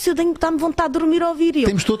acontece, eu tenho que dar-me vontade de dormir a ouvir.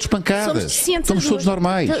 Temos todos pancadas, somos todos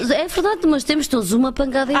normais. É verdade, mas temos todos uma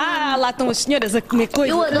pancada. Lá estão as senhoras a comer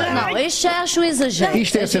coisas. Não, este já acho um exagero.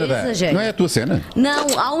 Isto é a cena da... Não é a tua cena?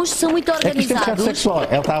 Não, há uns que são muito organizados. Isto é um bocado sexual.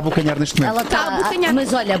 Ela está a abocanhar neste momento. Ela está a abocanhar.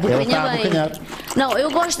 Mas olha, abocanha bem. Não,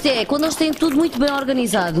 eu gosto quando eles têm tudo muito bem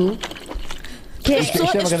organizado. Que acho que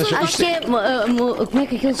é. Como é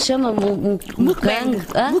que aquilo se chama?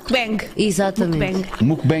 Mukbang. Exatamente.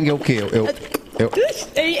 Mukbang é o quê?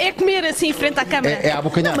 É comer assim em frente à câmara. É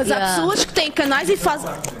abocanhar. Não, mas há pessoas que têm canais e fazem.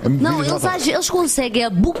 Não, eles conseguem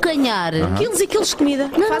abocanhar quilos e quilos de comida.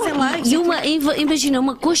 Fazem lá. Imagina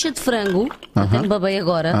uma coxa de frango, tenho babei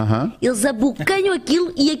agora, eles abocanham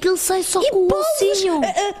aquilo e aquilo sai só com o ossinho.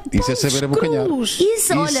 Isso é saber abocanhar.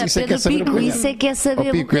 Isso, olha, Pedro Pico, isso é que é saber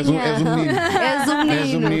abocanhar. És um menino.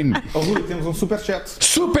 És um menino. Rui, temos um superchat.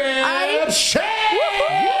 Superchat!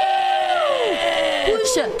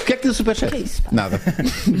 Puxa! O que é que diz o superchat? Que é isso, pá? Nada.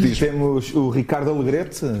 Temos o Ricardo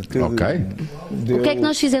Alegrete. Ok. O que é que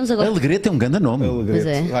nós fizemos agora? Alegrete é um grande nome. Pois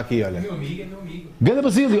é. Aqui, olha. Ganda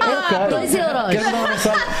Basílio. 2 euros. Quero dar uma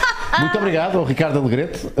mensagem. Muito obrigado ao Ricardo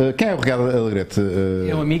Alegrete. Quem é o Ricardo Alegrete?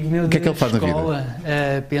 É um amigo meu o que é que ele faz escola. Na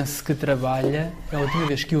vida? Penso que trabalha, é a última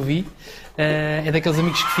vez que o vi. É daqueles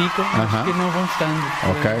amigos que ficam, mas que não vão estando.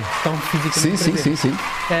 Ok. Estão fisicamente. Sim.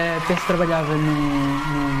 Penso que trabalhava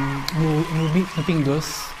no Pingo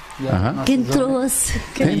Doce. Quem trouxe?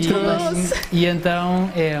 E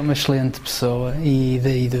então é uma excelente pessoa e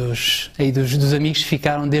daí dos amigos que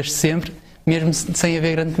ficaram desde sempre, mesmo sem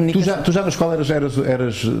haver grande comunicação. Tu já na escola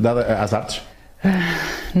eras dada às artes?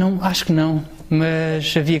 Não, acho que não,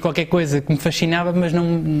 mas havia qualquer coisa que me fascinava, mas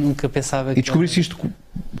nunca pensava que... E descobriste isto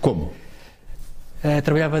como?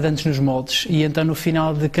 Trabalhava antes nos moldes e então no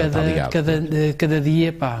final de cada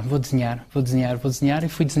dia, vou desenhar e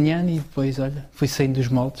fui desenhando e depois, olha, fui saindo dos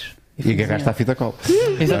moldes. E agarraste à fita cola.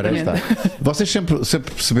 Exatamente. Vocês sempre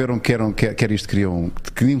perceberam que era isto que teriam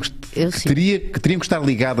que estar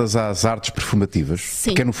ligadas às artes performativas?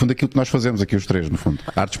 Sim. Que é no fundo aquilo que nós fazemos aqui os três, no fundo.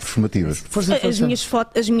 Artes performativas.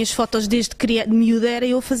 As minhas fotos desde miúda era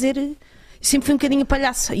eu fazer... Sempre fui um bocadinho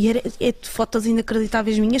palhaça e era fotos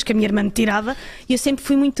inacreditáveis minhas que a minha irmã me tirava e eu sempre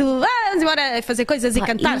fui muito vamos embora fazer coisas e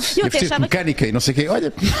cantar. Eu até achava mecânica e não sei o quê,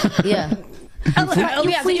 olha.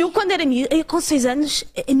 Aliás, eu quando era miúda, com 6 anos,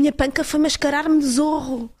 a minha panca foi mascarar-me de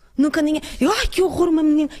zorro. Nunca ninguém. Ai, que horror, uma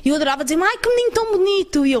menina. E eu adorava dizer, ai, que menino tão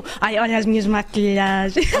bonito. E eu, ai, olha as minhas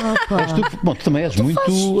maquilhagens. Tu também és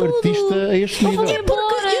muito artista a este nível. É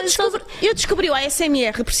porque eu descobri o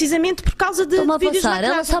ASMR precisamente por causa de vídeos de maquilhagem.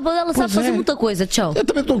 Ela sabe fazer muita coisa. Tchau. Eu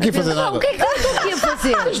também estou aqui a fazer nada. O que é que eu estou aqui a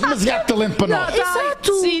fazer? Tens demasiado talento para nós.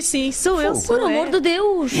 Exato. Sim, sou eu. Por amor de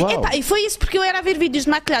Deus. E foi isso porque eu era a ver vídeos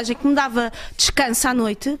de maquilhagem que me dava descanso à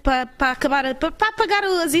noite para apagar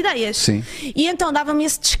as ideias. Sim. E então dava-me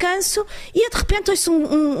esse descanso e de repente ouço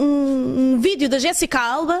um vídeo da Jéssica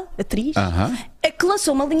Alba, atriz, que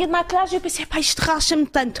lançou uma linha de maquilhagem e eu pensei, isto relaxa-me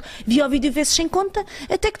tanto. Vi o vídeo vezes sem conta,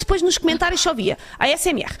 até que depois nos comentários só via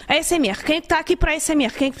ASMR, quem é que está aqui para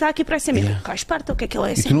ASMR? Quem é que está aqui para ASMR? Cá esparta, o que é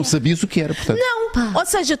ASMR? E tu não sabias o que era, portanto. Não, ou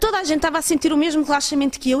seja, toda a gente estava a sentir o mesmo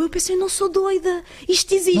relaxamento que eu pensei, não sou doida,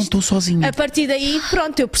 isto existe. Não estou sozinha. A partir daí,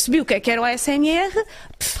 pronto, eu percebi o que era o ASMR,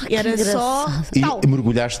 era só... E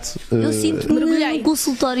mergulhaste... Eu sinto-me no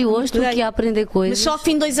consultório hoje, estou aqui a aprender coisas. Mas só ao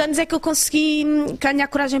fim de 2 anos é que eu consegui ganhar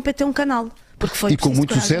coragem para ter um canal. E com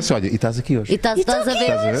muito sucesso, olha, e estás aqui hoje. E estás a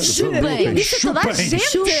ver? Chupem! Chupem!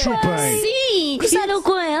 Sim! Cruzaram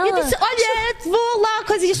com ela? Eu disse, olha, vou lá,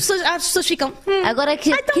 coisa, e as pessoas ficam... Agora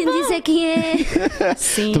quem diz é quem é.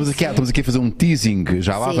 Sim, estamos aqui a fazer um teasing,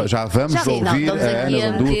 já vamos ouvir a Ana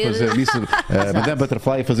Landum fazer isso, a Madame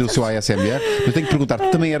Butterfly a fazer o seu ASMR. Eu tenho que perguntar,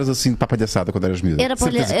 tu também eras assim para a palhaçada quando eras miúda? Era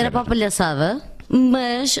para a palhaçada.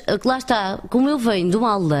 Mas, lá está, como eu venho de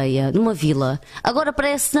uma aldeia, de uma vila, agora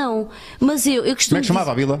parece não, mas eu costumo... Como é que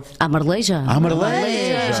chamava a vila? A Marleja. A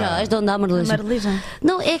Marleja. És de onde há a Marleja?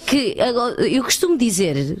 Não, é que eu costumo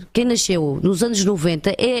dizer, quem nasceu nos anos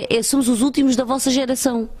 90, somos os últimos da vossa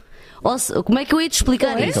geração. Como é que eu ia te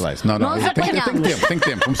explicar isso? Nós apanhámos. Tenho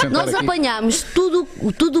tempo. Nós apanhámos tudo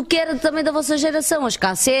o que era também da vossa geração, as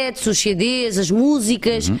cassetes, os CDs, as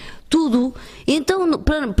músicas, tudo. Então,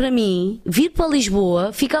 para mim, vir para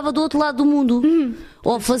Lisboa ficava do outro lado do mundo.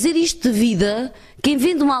 Ou fazer isto de vida, quem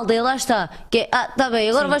vem de uma aldeia, lá está, que é, está bem,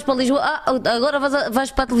 agora vais para Lisboa, agora vais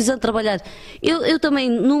para a televisão trabalhar. Eu também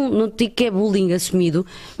não digo que é bullying assumido,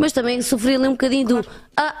 mas também sofri ali um bocadinho do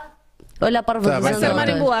olhar para a televisão. Vai ser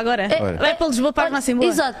Marimboa agora. Vai para Lisboa para a Marimboa.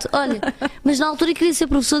 Exato, olha. Mas na altura eu queria ser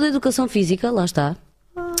professor de educação física, lá está.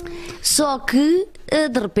 Só que,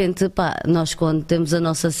 de repente, nós quando temos a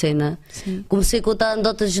nossa cena, comecei a contar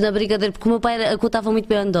anedotas na brincadeira, porque o meu pai contava muito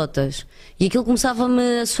bem anedotas. E aquilo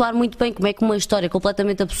começava-me a soar muito bem, como é que uma história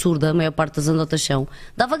completamente absurda, a maior parte das anedotas são,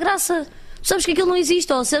 dava graça. Sabes que aquilo não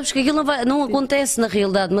existe, ou sabes que aquilo não acontece na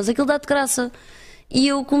realidade, mas aquilo dá-te graça. E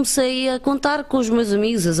eu comecei a contar com os meus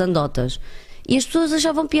amigos as anedotas. E as pessoas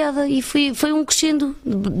achavam piada. E foi um crescendo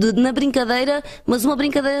na brincadeira, mas uma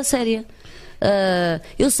brincadeira séria.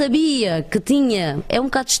 Eu sabia que tinha... É um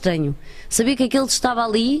bocado estranho. Sabia que aquele estava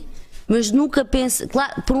ali mas nunca pensei,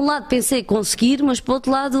 claro, por um lado pensei conseguir, mas por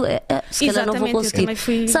outro lado, se calhar não vou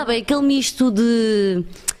conseguir. Sabe, aquele misto de...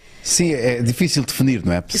 Sim, é difícil definir,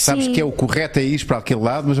 não é? Sabes que é o correto é ir para aquele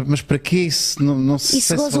lado, mas para que isso? Não sei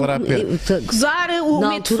se valerá a pena. Gozar, o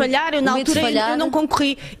medo de falhar, eu na altura eu não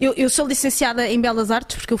concorri. Eu sou licenciada em Belas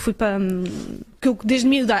Artes, porque eu fui para... que eu desde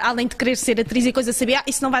miúda, além de querer ser atriz e coisa, sabia,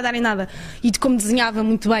 isso não vai dar em nada. E de como desenhava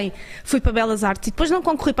muito bem, fui para Belas Artes e depois não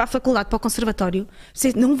concorri para a faculdade, para o conservatório.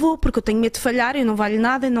 Disse, não vou, porque eu tenho medo de falhar, eu não valho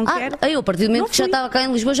nada, eu não quero. Eu, a partir do momento que já estava cá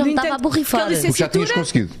em Lisboa, já me estava a borrifar. Porque já tinhas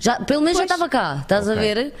conseguido. Pelo menos já estava cá, estás a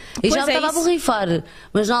ver? E já me estava a borrifar.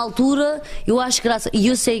 Mas na altura, eu acho graça. E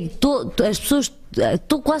eu sei que as pessoas,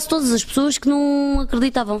 quase todas as pessoas que não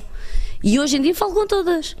acreditavam. E hoje em dia falo com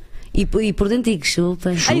todas. E por dentro digo,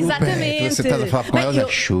 chupa. Exatamente. Você estás a falar com ela,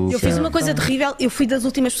 chupa. Eu fiz uma coisa terrível, eu fui das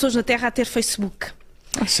últimas pessoas na Terra a ter Facebook.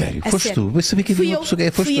 Sério? Foste tu? Eu sabia que havia uma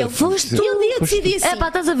pessoa. Foste tu. Um dia decidi assim.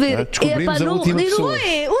 Estás a ver? Descobrimos a última pessoa. Um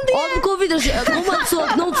dia. Ou me convidas uma pessoa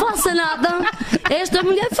que não faça nada, esta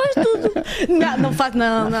mulher faz tudo. Não faz,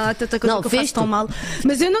 não, tanta coisa que eu faço tão mal.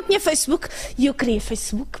 Mas eu não tinha Facebook e eu queria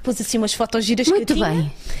Facebook, pus assim umas fotos giras que eu tinha. Muito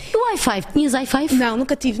bem. E o i5? Tinhas i5? Não,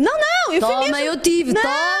 nunca tive. Não, eu fui mesmo. Eu tive,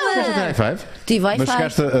 Mas tu tem i5? Tive i5. Mas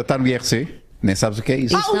chegaste a estar no IRC? Nem sabes o que é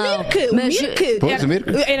isso. O Mirk! Pois, o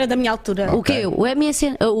Mirk. Era da minha altura. O quê? O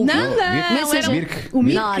MSN? Não, era o Mirk. O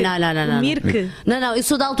Mirk. Não, eu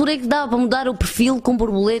sou da altura em que dava para mudar o perfil com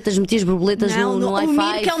borboletas, metias borboletas no i5. O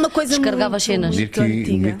Mirk é uma coisa descarregava as cenas. O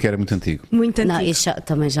Mirk era muito antigo. Muito antigo. Não, isso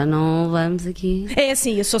também já não vamos aqui. É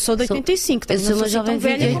assim, eu sou de 85. Eu sou uma jovem de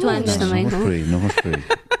 28 anos também. Não vamos por aí.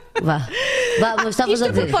 Vá, mas estavas a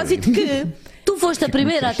dizer. Isto a propósito que... Tu foste a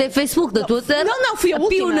primeira a ter Facebook da tua terra. Não, fui a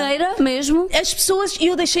última. Pioneira mesmo. As pessoas, e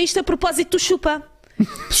eu deixei isto a propósito do chupa.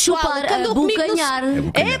 Chupar, abocanhar.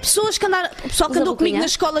 É, pessoas que andaram, o pessoal que andou comigo na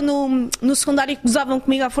escola, no secundário, que gozavam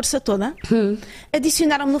comigo à força toda,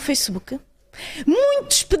 adicionaram-me no Facebook.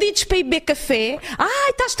 Muitos pedidos para ir beber café.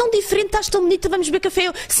 Estás tão diferente, estás tão bonita, vamos beber café.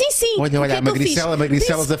 Eu, sim. Olha, a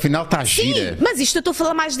Magricelas afinal está gira. Mas isto eu estou a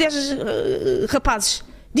falar mais de 10 rapazes.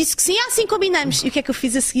 Disse que sim, assim combinamos. E o que é que eu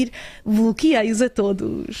fiz a seguir? Bloqueei-os a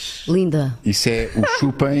todos. Linda. Isso é o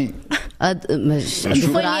chupem. Mas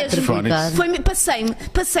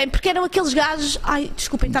passei-me, porque eram aqueles gajos. Ai,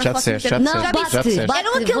 desculpem, estar a falar.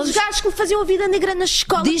 Eram aqueles gajos que me faziam a vida negra na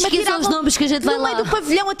escola. Diz que são os nomes que a gente vai lá. No meio do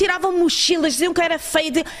pavilhão atiravam mochilas, diziam que era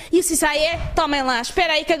feio. E eu disse, tomem lá,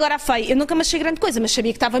 espera aí que agora é feio. Eu nunca me achei grande coisa, mas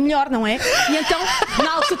sabia que estava melhor, não é? E então,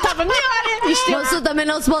 na altura estava melhor. Isto também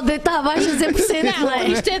não se pode deitar abaixo a 100%, não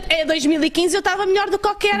é? Isto é 2015, eu estava melhor do que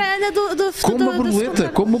qualquer Ana do Como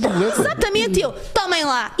uma borboleta. Exatamente, eu, tomem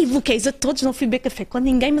lá. E bloqueei a todos, não fui beber café com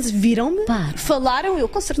ninguém, mas viram-me, falaram, eu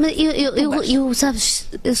com certeza. Eu, sabes,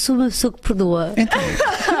 eu sou uma pessoa que perdoa. Então.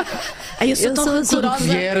 Eu sou tão rancorosa.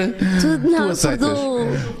 Tu aceitas.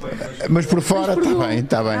 Mas por fora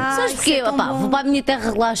está bem. Sabes porquê? Vou para a minha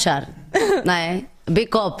terra relaxar, não é? Beber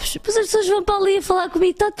copos. Depois as pessoas vão para ali a falar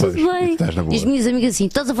comigo, está tudo bem. E as minhas amigas assim,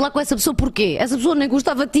 estás a falar com essa pessoa porquê? Essa pessoa nem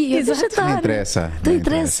gostava de ti. Não interessa. Não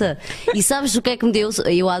interessa. E sabes o que é que me deu?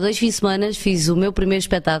 Eu há 2 fins de semana fiz o meu primeiro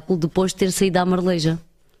espetáculo depois de ter saído da Marleja.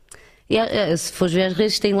 E, se fores ver as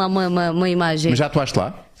redes, tem lá uma imagem. Mas já atuaste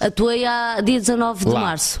lá? Atuei dia 19 de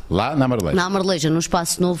março. Lá na Marleja? Na Marleja, num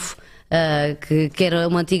espaço novo. Que era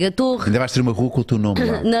uma antiga torre. Ainda vais ter uma rua com o teu nome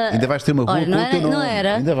lá. Ainda vais ter uma rua com o teu nome. Não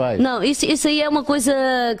era? Ainda vais. Não, isso aí é uma coisa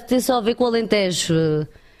que tem só a ver com o Alentejo.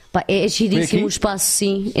 É giríssimo o espaço,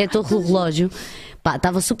 sim. É a Torre do Relógio.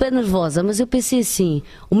 Estava super nervosa, mas eu pensei assim,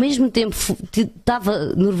 ao mesmo tempo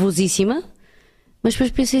estava nervosíssima, mas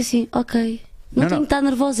depois pensei assim, ok, não tenho que estar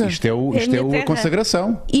nervosa. Isto é a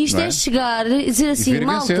consagração. Isto é chegar e dizer assim,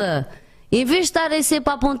 malta, em vez de estarem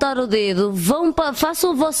sempre a apontar o dedo,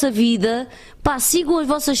 façam a vossa vida, sigam as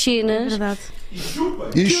vossas cenas. É verdade.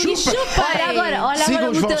 E chupem. Olha agora,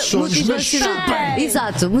 motivacional.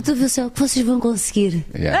 Exato, motivação que vocês vão conseguir.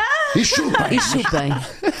 E chupem.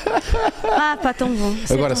 Tão bom.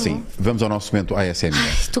 Agora sim, vamos ao nosso momento ASMR.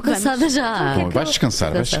 Estou cansada já. Bom, vais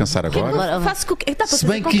descansar agora. Faço se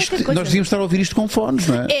bem que nós devíamos estar a ouvir isto com fones,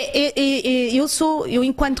 não é? Eu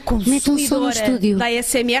enquanto consumidora da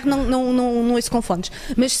ASMR não ouço com fones.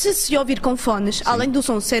 Mas se ouvir com fones, além do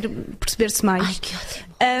som perceber-se mais. Ai, que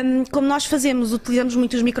ótimo. Como nós utilizamos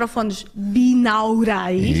muito os microfones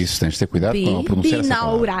binaurais. Isso, tens de ter cuidado para pronunciar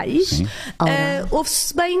binaurais.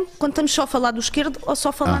 Ouve-se bem quando estamos só a falar do esquerdo ou só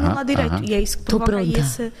a falar no lado direito. E é isso que provoca aí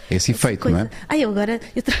esse efeito, não é?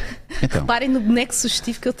 Reparem no boneco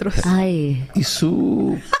sugestivo que eu trouxe.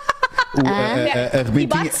 Isso. E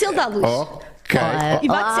bate-se ele dá luz. Ok. E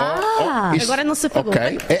bate-se. Agora não se apagou.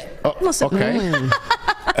 Não se apagou.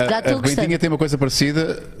 Já estou a Arrebentinha tem uma coisa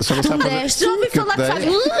parecida, só não sabe fazer. Já ouvi falar que faz.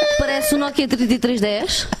 Parece o Nokia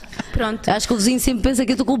 3310. Pronto. Acho que o vizinho sempre pensa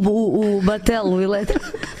que eu estou com o martelo elétrico.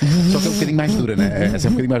 Só que é um bocadinho mais dura, né? Essa é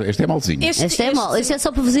um bocadinho mais... Este é malzinho. Este é mau, este é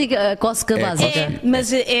só para fazer a cócega básica.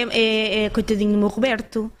 Mas é coitadinho do meu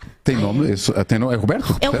Roberto. Tem nome? Tem nome? É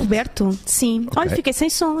Roberto? É o Roberto, sim. Okay. Olha, fiquei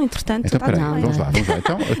sem som, entretanto. Então, peraí, Não, vamos lá.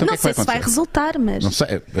 Então, não o que é que sei vai se vai resultar, mas. Não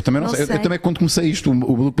sei, eu também não sei. sei. Eu também, quando comecei isto,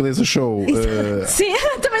 o BELEZA Show. Sim,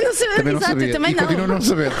 também não sabia. Também não Exato, sabia. eu também E não. continuo a não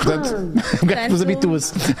saber. Portanto, o gajo depois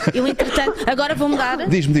habitua-se. Eu, entretanto, agora vou mudar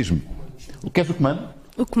Diz-me. Queres o comando?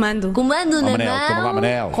 o comando. Comando na Manel, toma lá, mão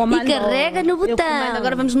Manel. Comando. e carrega no Eu botão. comando.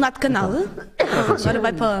 Agora vamos mudar de canal. Agora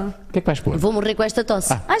vai para. O que é que vais pôr? Vou morrer com esta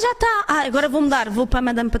tosse. Ah, já está. Ah, agora vou mudar. Vou para a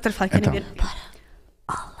Madame Butterfly. Querem Então. ver?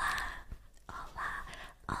 Olá.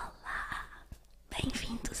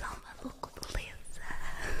 Bem-vindos ao Maluco,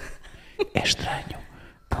 beleza? É estranho,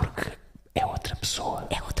 porque é outra pessoa.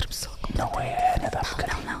 É outra pessoa. Não é a Ana da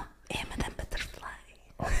bocadinho. Não. É a Madame Butterfly.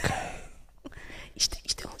 Ok. Isto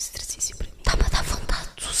é um exercício para mim. Está-me a dar vontade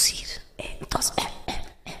de tossir. Tosse em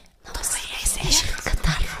ASMR. Deixa de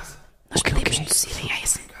cantar. Nós podemos tossir em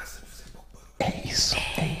ASMR. É isso.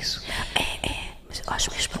 Mas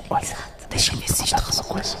acho mesmo. Olha, Deixa-me ver se isto uma resulta.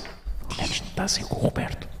 coisa. Antes de estar assim com o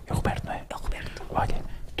Roberto. É o Roberto, não é? É o Roberto. Olha,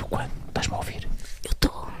 tu quando estás-me a ouvir? Eu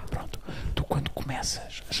estou. Pronto. Tu quando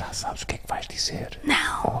começas, já sabes o que é que vais dizer?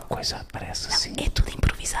 Não. Ou a coisa aparece assim? É tudo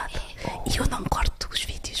improvisado. E eu não corto os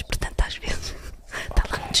vídeos, portanto, às vezes está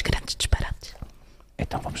lá muitos grandes disparates.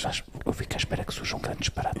 Então vamos lá. Eu fico à espera que surja um grande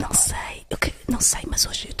disparate. Não sei. Não sei, mas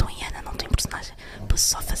hoje eu estou em Ana, não estou em personagem. Posso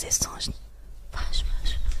só fazer sons. Faz,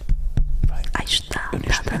 mas. Vai. Aí está. Eu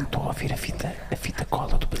neste momento estou a ouvir a fita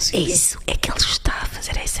cola do É Basílio. isso, é que ele está a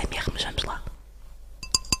fazer a ASMR, mas vamos lá.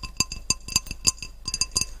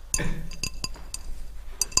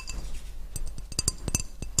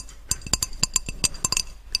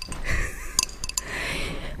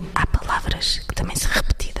 Há palavras que também são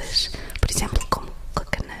repetidas, por exemplo, como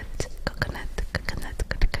coconut.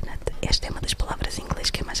 Esta é uma das palavras em inglês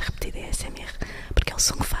que é mais repetida em ASMR, porque é o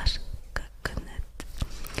som que faz. Coconut.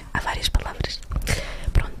 Há várias palavras.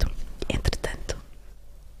 Pronto, entretanto,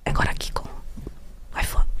 agora aqui com o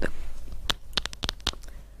iPhone.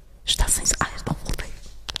 Está sem. Não voltei.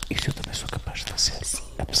 Isso eu também sou capaz de fazer. Sim.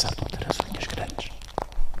 Apesar de não ter as unhas grandes.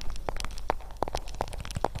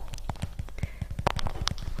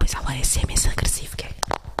 Pois há lá esse imenso agressivo que é.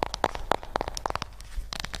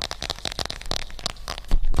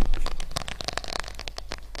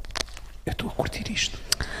 Eu estou a curtir isto.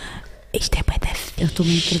 Isto é bem da fixe. Eu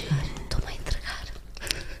estou-me a entregar. Estou-me a entregar.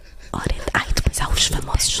 Ora, e depois há os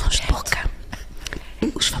famosos sons de boca.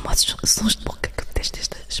 Os famosos sons de boca, que eu detesto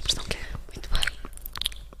esta expressão que é muito bem.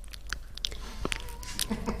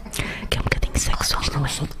 Que é um bocadinho sexual, não é?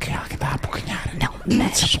 Sou de que alguém está a abocanhar. Não,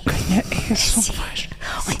 mas. A bocanha é esse som que faz.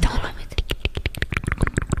 Ou então.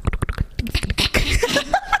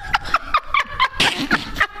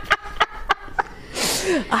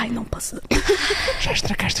 Ai, não posso. Já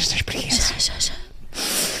estragaste esta experiência. Já.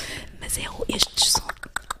 Mas estes são.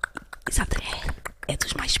 Exatamente. É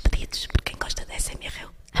dos mais pedidos. Por quem gosta da ASMR.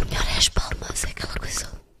 A melhor é as palmas, é aquela coisa.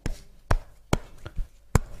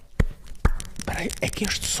 Espera aí, é que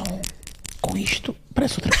este som com isto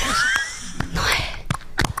parece outra coisa. Não é?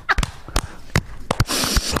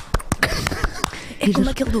 É como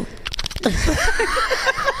aquele do.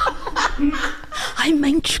 Ai,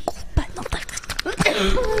 mãe, desculpa. Não está.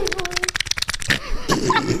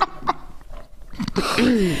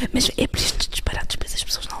 Mas é por estes disparates, depois as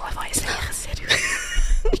pessoas não levam a ASMR a sério.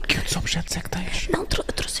 E que outros objetos é que tens? Não,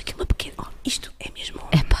 trouxe aqui uma pequena. Oh, isto é mesmo.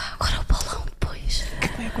 Epá, agora o balão depois. O que é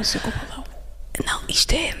que vai acontecer com o balão? Não,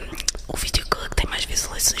 isto é o vídeo que tem mais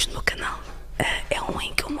visualizações no meu canal. É um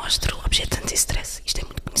em que eu mostro objetos anti-stress. Isto é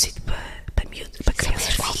muito conhecido para miúdos, para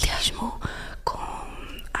crianças com autismo, com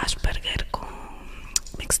Asperger, com.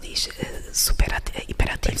 Como é que se diz?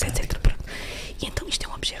 Hiperativos, etc. Pronto. E então isto é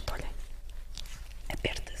um objeto, olha.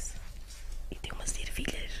 Aperta-se e tem umas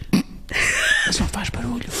ervilhas. Mas não faz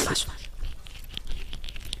barulho. Faz.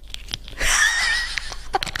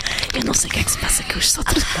 Eu não sei o que é que se passa que hoje só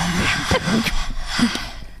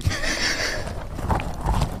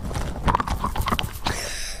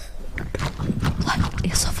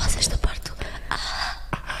Eu só faço esta parte.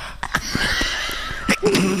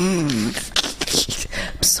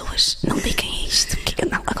 Pessoas, não digam isto.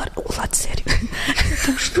 Não, agora o lado sério. É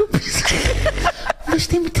tão estúpido. Mas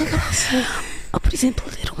tem muita graça. Ou por exemplo,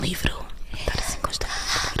 ler um livro. Estar assim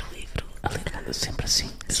constantemente a ler um livro. A ler anda sempre assim.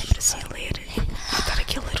 Sempre assim a ler. E estar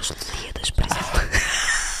aqui a ler os Lusíadas, por exemplo.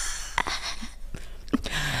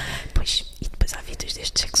 Pois, e depois há vídeos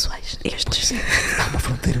destes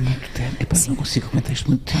Não consigo aguentar isto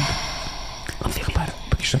muito tempo. Repara,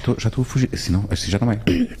 porque já estou a fugir. Assim já não é.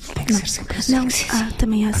 Tem que ser sempre assim. Não,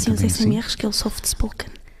 também há assim os SMRs que é o soft spoken.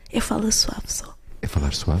 É fala suave só. É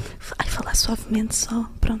falar suave? Falar suavemente só.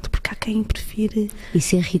 Pronto, porque há quem prefere.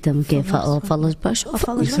 Isso irrita-me, que é falas baixo ou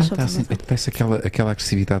falas baixo. Parece aquela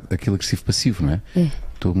agressividade, aquele agressivo passivo, não é?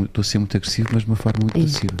 Estou a ser muito agressivo, mas de uma forma muito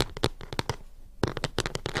passiva.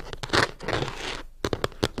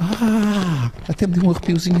 Até me deu um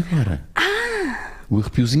arrepiozinho agora. O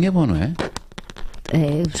arrepiozinho é bom, não é?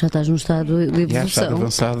 Já estás num estado de evolução. Estado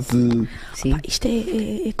avançado de... Sim. Isto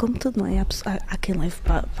é como tudo, não é? Há quem leve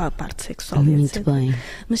para a parte sexual. Muito etc. bem.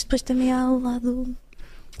 Mas depois também há o lado...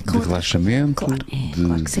 De relaxamento. Claro,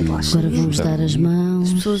 claro que sim. Agora vamos dar as mãos.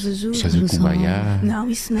 As pessoas ajudam. Fazer kumbaya. Não,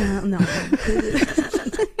 isso não.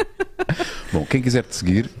 Bom, quem quiser te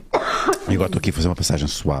seguir, e agora estou aqui a fazer uma passagem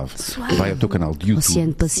suave. Vai ao teu canal de YouTube.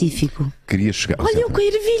 Oceano Pacífico. Queria chegar. Olha, eu com a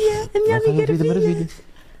Ervilha, a minha amiga Ervilha.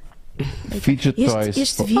 Fidget Toys.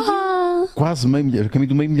 Este vídeo. Quase meio milhão, caminho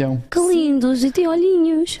do meio milhão. Que lindos, e tem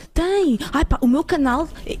olhinhos. Tem. O meu canal,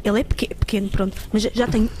 ele é pequeno, pronto, mas já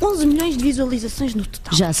tem 11 milhões de visualizações no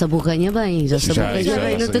total. Já se aborganha bem,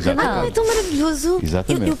 no teu canal. É tão maravilhoso.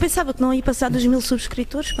 Exatamente. Eu pensava que não ia passar dos 1000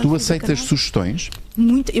 subscritores. Tu aceitas sugestões?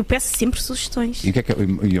 Muito. Eu peço sempre sugestões.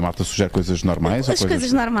 E a malta sugere coisas normais? As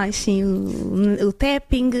coisas normais, sim. O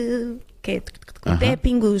tapping, que é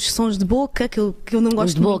tapping, os sons de boca, que eu não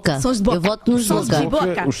gosto de boca. Sons de boca. Eu voto nos sons de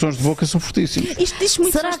boca. Os sons de boca são fortíssimos. Isto diz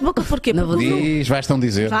muito sons de boca porquê? Não vou dizer. Vais-te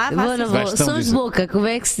dizer. Sons de boca, como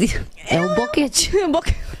é que se diz? É um boquete.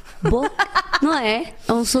 Não é?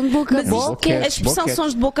 É um som de boca. A expressão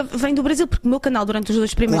sons de boca vem do Brasil, porque o meu canal durante os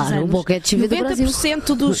 2 primeiros anos, o boquete veio do Brasil.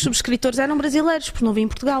 90% dos subscritores eram brasileiros, porque não via em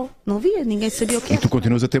Portugal. Não via, ninguém sabia o que era. E tu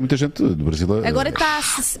continuas a ter muita gente do Brasil. Agora está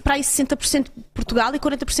para aí 60% Portugal e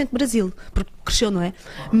 40% Brasil, porque cresceu, não é?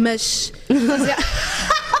 Mas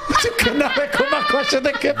o canal é como a coxa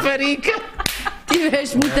da caparica.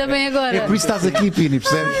 Tiveste muito bem agora. É por isso que estás aqui, Pini,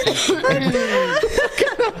 percebes?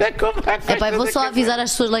 Vou só avisar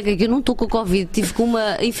às pessoas lá que eu não estou com Covid, tive com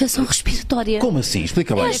uma infecção respiratória. Como assim?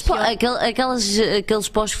 Explica lá. Aqueles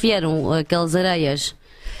pós que vieram, aquelas areias.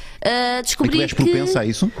 Descobri e tu és propensa a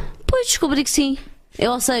isso? Pois, descobri que sim.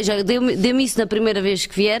 Ou seja, deu-me isso na primeira vez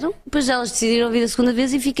que vieram, depois elas decidiram vir a segunda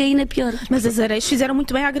vez e fiquei aí na pior. Mas as areias fizeram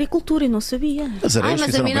muito bem à agricultura, eu não sabia. As areias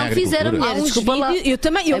mas a mim não fizeram, mulher, desculpa lá. Eu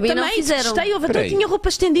também gostei, eu tinha roupa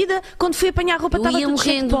estendida, quando fui apanhar a roupa estava tudo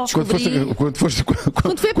cheio de pó.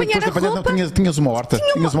 Quando fui apanhar a roupa... Tinhas uma horta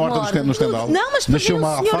no estendal. Não, mas nasceu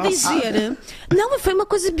uma alface. Não, mas foi uma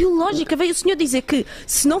coisa biológica. Veio o senhor dizer que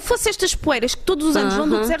se não fosse estas poeiras que todos os anos vão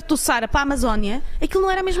do deserto do Saara para a Amazónia, aquilo não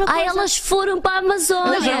era a mesma coisa. Elas foram para a Amazónia.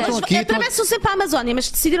 Atravessam sempre a Amazónia, mas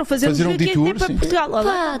decidiram fazer um detour para Portugal.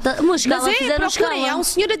 Mas há um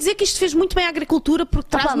senhor a dizer que isto fez muito bem à agricultura porque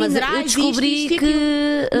traz minerais. Eu descobri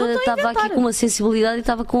que estava aqui com uma sensibilidade e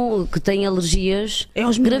estava que tem alergias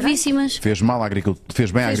gravíssimas. Fez mal à agricultura,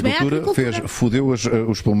 fez bem à agricultura, fodeu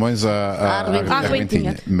os pulmões à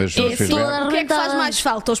Arrebentinha. Mas o que é que faz mais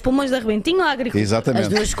falta? Os pulmões da Arrebentinha ou a agricultura? Exatamente. As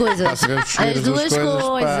duas coisas. As duas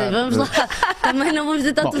coisas. Vamos lá. Também não vamos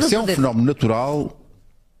tentar tudo. Se é um fenómeno natural,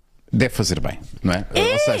 deve fazer bem, não é?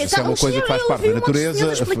 Ou seja, se é uma coisa que faz parte da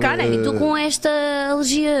natureza. Estou com esta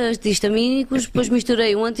alergia a antihistamínicos, depois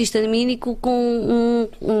misturei um antihistamínico com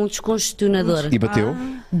um descongestionador. E bateu?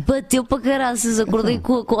 Bateu para caraças, acordei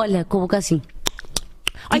com a boca assim.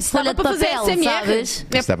 Isso dá para fazer SMR, sabes?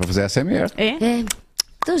 Isso dá para fazer SMR. É.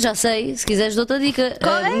 Então já sei, se quiseres dou-te a dica.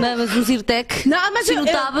 Mamas um Zyrtec,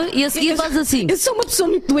 e a seguir faz assim. Eu sou uma pessoa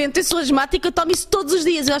muito doente, eu sou asmática, eu tomo isso todos os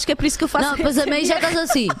dias, eu acho que é por isso que eu faço. Não, depois a meio já estás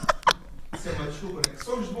assim.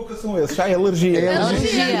 Sons de boca são esses, já é alergia. É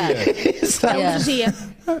alergia.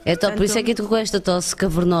 Então, por isso é que eu estou com esta tosse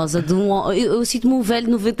cavernosa. Eu sinto-me um velho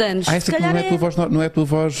de 90 anos. Essa não é a tua voz. Não, é a tua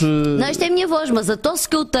voz não, esta é a minha voz, mas a tosse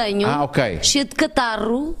que eu tenho, cheia de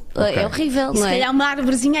catarro, é horrível. Se calhar uma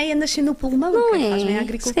árvorezinha aí a nascer no pulmão. Não é?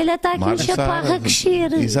 Se calhar está aqui um chaparro a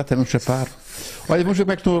crescer. Exatamente, um chaparro. Olha, vamos ver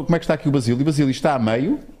como é que está aqui o Basílio. O Basílio está a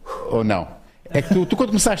meio ou não? É que tu quando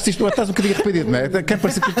começaste isto, estás um bocadinho arrependido, não é? Quer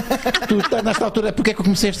parecer que tu estás nesta altura. Porque é que eu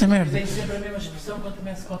comecei esta merda? Tenho sempre a mesma expressão quando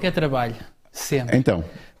começo qualquer trabalho. Sempre. Então.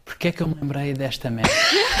 Porque é que eu me lembrei desta merda?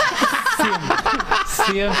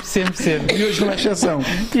 Sempre. E hoje não é exceção.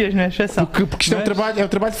 Porque isto é um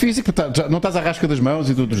trabalho físico. Não estás à rasca das mãos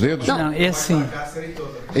e dos dedos. Não, é assim.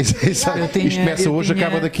 Isto começa hoje,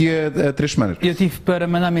 acaba daqui a 3 semanas. Eu tive para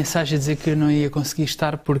mandar mensagem a dizer que não ia conseguir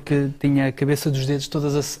estar porque tinha a cabeça dos dedos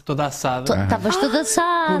toda assada. Estavas toda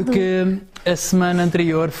assado. Porque a semana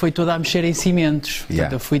anterior foi toda a mexer em cimentos.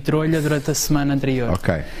 Yeah. Eu fui trolha durante a semana anterior.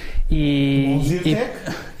 Ok.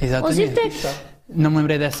 Exatamente. Não me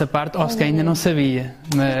lembrei dessa parte, ou se calhar ainda não sabia,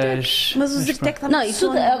 mas o Zirtec está não, e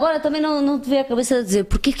tu agora também não te veio a cabeça a dizer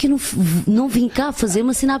porque é que eu não vim cá fazer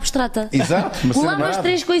uma cena abstrata? Exato, pulava as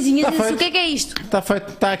 3 coisinhas e disse, o que é isto? Está feito,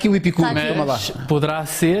 está aqui o epicúrio, toma lá. Poderá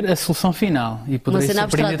ser a solução final e poderia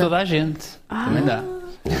surpreender toda a gente. Também dá.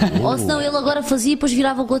 Ou senão ele agora fazia e depois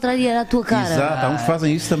virava ao contrário e era a tua cara. Exato, há uns que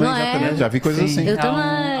fazem isso também, exatamente. Já vi coisas assim. Eu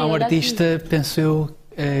também. Há um artista, penso eu,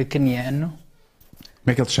 caniano.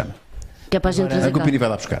 Como é que ele se chama? Que é para a gente trazer A Cupini vai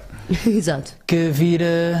lá buscar. Exato. Que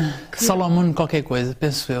vira Salomão qualquer coisa,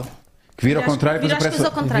 penso eu. Que vira ao contrário, vira as coisas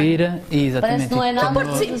ao contrário. Vira, exatamente. Parece não é nada.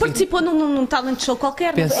 Participou num talent show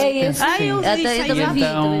qualquer. Penso, é esse. Eu vi.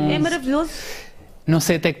 É maravilhoso. Não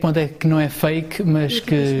sei até que ponto é que não é fake, mas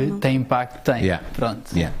que tem impacto, tem.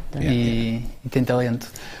 Pronto. E tem talento.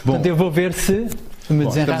 Bom, portanto, eu vou ver se me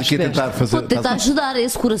desenrasco tentar fazer. Vou tentar ajudar,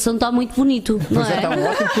 esse coração está muito bonito. Não é? Está um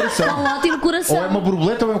ótimo coração. Está um ótimo coração. Ou é uma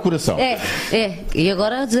borboleta ou é um coração. E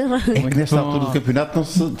agora dizer. É que nesta altura do campeonato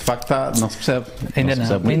de facto não se percebe. Ainda não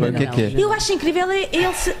se percebe muito bem o que é. Eu acho incrível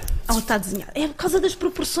ele se. Está desenhado. É por causa das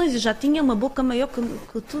proporções. Eu já tinha uma boca maior que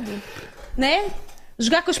tudo. Não é?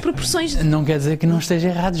 Jogar com as proporções. Não quer dizer que não esteja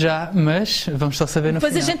errado já, mas vamos só saber no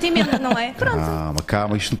final. Depois a gente emenda, não é? Pronto.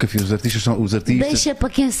 Calma, isto nunca fiz. Os artistas são os artistas. Deixa para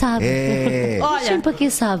quem sabe. Deixa para quem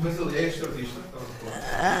sabe. Mas ele é este artista?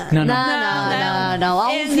 Não. Há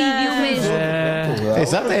um vídeo mesmo.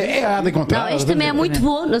 Exato, é a de encontrar. Não, este também é muito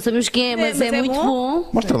bom. Não sabemos quem é, mas é muito bom.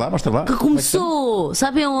 Mostra lá. Que começou,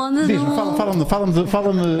 sabem onde?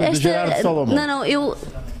 Fala-me de Gerardo Salomão. Não, eu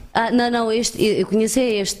conheço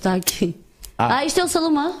este, está aqui. Este é o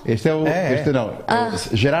Salomão? Este é o. Este não.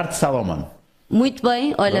 Gerardo Salomão. Muito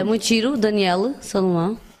bem, olha, muito giro, Daniel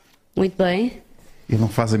Salomão. Muito bem. Ele não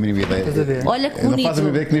faz a mínima ideia. Olha que bonito. Não faz a mínima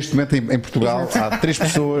ideia que neste momento em Portugal há 4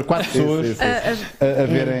 pessoas a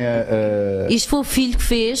verem a. Isto foi o filho que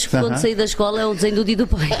fez, quando saí da escola, é um desenho do dia do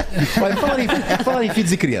pai. Olha, falar em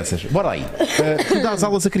filhos e crianças. Bora aí. Tu dás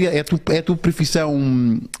aulas a crianças. É a tua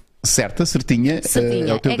profissão. Certinha.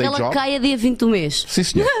 É o teu day job. Cai a dia 20 do mês. Sim,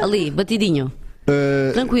 senhor. Ali, batidinho.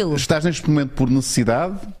 Tranquilo. Estás neste momento por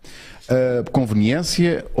necessidade,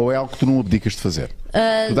 conveniência, ou é algo que tu não abdicas de fazer?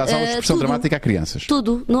 Tu dás aulas de expressão dramática a crianças?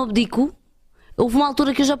 Tudo, não abdico. Houve uma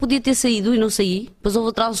altura que eu já podia ter saído e não saí. Depois houve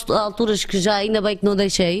outras alturas que já ainda bem que não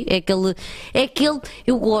deixei. É aquele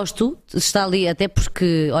eu gosto de estar ali, até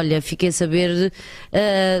porque, olha, fiquei a saber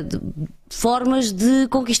formas de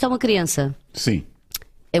conquistar uma criança. Sim.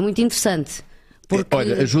 É muito interessante. Porque...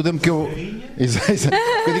 Olha, ajuda-me que eu. Exato. Um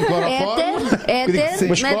bocadinho de cloroforme.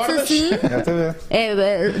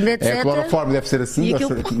 Metes assim. É cloroforme, deve ser assim.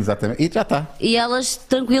 Exatamente. E já está. E elas,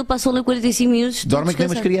 tranquilo, passam ali 45 minutos. Dormem que nem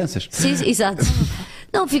umas crianças. Sim, exato.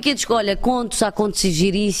 Não, fiquei de escolha. Há contos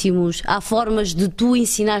giríssimos, há formas de tu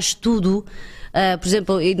ensinares tudo. Por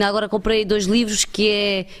exemplo, ainda agora comprei 2 livros que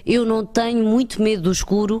é Eu Não Tenho Muito Medo do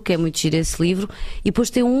Escuro, que é muito giro esse livro. E depois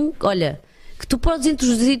tem olha, que tu podes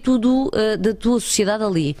introduzir tudo da tua sociedade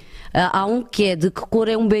ali. Há um que é de que cor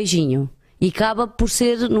é um beijinho e acaba por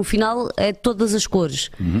ser, no final, é todas as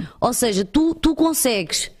cores. Ou seja, tu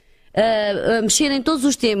consegues mexer em todos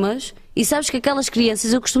os temas e sabes que aquelas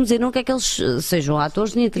crianças, eu costumo dizer, não quero que eles sejam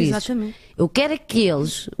atores nem atrizes. Exatamente. Eu quero é que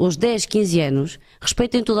eles, aos 10, 15 anos,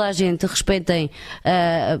 respeitem toda a gente, respeitem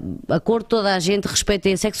a cor de toda a gente,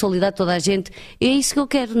 respeitem a sexualidade de toda a gente. É isso que eu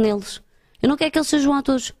quero neles. Eu não quero que eles sejam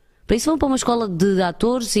atores. Para isso vão para uma escola de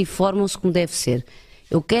atores e formam-se como deve ser.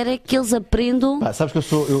 Eu quero é que eles aprendam. Sabes que eu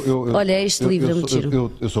sou. Olha, este livro é muito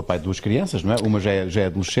giro. Eu sou pai de 2 crianças, não é? Uma já é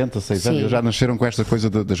adolescente, há 6 anos, eles já nasceram com esta coisa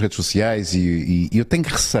das redes sociais e eu tenho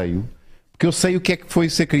receio, porque eu sei o que é que foi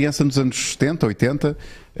ser criança nos anos 70, 80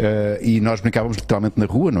 e nós brincávamos literalmente na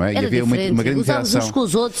rua, não é? Era e havia uma grande interação. Uns com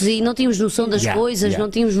os outros e não tínhamos noção das coisas, não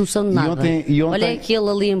tínhamos noção de nada. Olha aquele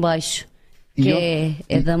ali em baixo.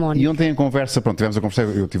 É da Mónica. E ontem em conversa,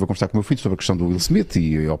 eu estive a conversar com o meu filho sobre a questão do Will Smith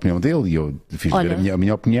e a opinião dele, e eu fiz ver a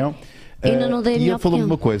minha opinião. Ainda não dei a minha opinião. E ele falou-me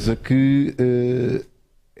uma coisa que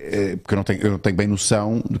porque eu não tenho bem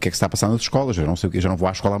noção do que é que se está a passar nas escolas, eu já não vou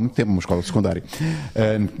à escola há muito tempo, uma escola secundária.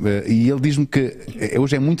 E ele diz-me que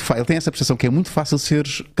hoje é muito fácil, ele tem essa percepção que é muito fácil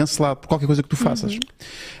seres cancelado por qualquer coisa que tu faças.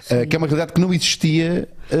 Que é uma realidade que não existia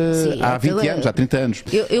há 20 anos, há 30 anos.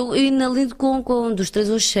 Eu ainda lido com dos 3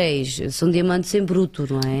 aos 6, são diamantes em bruto,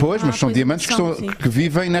 não é? Pois, mas são diamantes que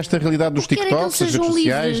vivem nesta realidade dos TikToks, das redes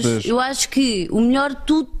sociais. Eu acho que o melhor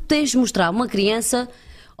tu tens de mostrar a uma criança.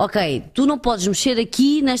 ok, tu não podes mexer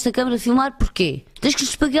aqui nesta câmara de filmar, porquê? Tens que lhe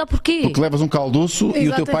explicar porquê. Porque levas um caldoço e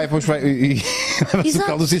o teu pai depois vai levas um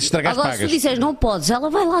caldoço e te estragas Agora, pagas. se tu disseres não podes, ela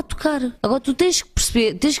vai lá tocar. Agora tu tens que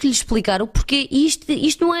perceber, tens que lhe explicar o porquê. E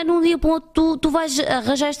isto não é de um dia para o outro. Tu vais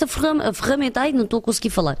arranjar esta ferramenta. Ai, não estou a conseguir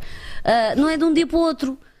falar. Não é de um dia para o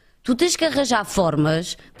outro. Tu tens que arranjar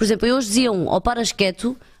formas. Por exemplo, eu hoje dizia ao paras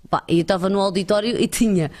quieto. Pá, eu estava no auditório e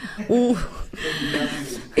tinha um.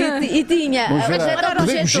 E tinha.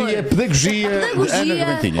 Pedagogia. Ana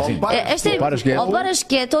Arrebentinha, sim. Esta é. Ao paras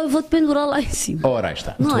quieto, eu vou-te pendurar lá em cima. Ora, aí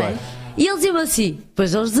está. Não é? E eles diziam assim,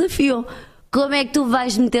 depois eles desafiam. Como é que tu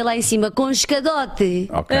vais meter lá em cima com um escadote?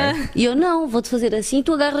 Ok. E eu não, vou-te fazer assim,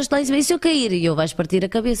 tu agarras-te lá em cima e se eu cair, e eu vais partir a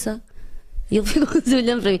cabeça. E ele ficou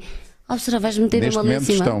olhando para mim. Será vais meter neste uma lá em momento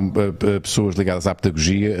cima? estão pessoas ligadas à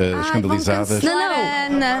pedagogia escandalizadas.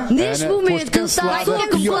 Não. Neste momento que ele está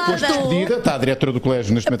despedida, está a diretora do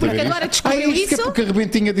colégio neste momento a ver agora isto. descobriu Isto isso? é porque a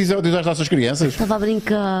Arrebentinha diz às nossas crianças Estava a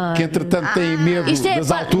brincar. que entretanto têm medo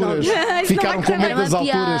das alturas, ficaram com medo das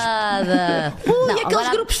alturas. E aqueles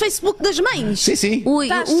grupos Facebook das mães? Sim. Sim,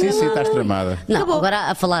 estás tramada. Não,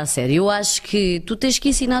 agora a falar a sério, eu acho que tu tens que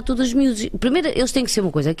ensinar todos os miúdos. Primeiro, eles têm que ser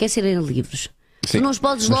uma coisa, que é serem livres. Sim. Tu não os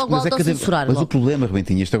podes logo autocensurar. Mas o problema,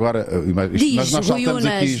 Arrebentinha, isto agora. Diz, nós Rui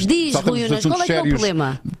Unas, qual é que é o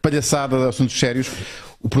problema? Palhaçada, assuntos sérios.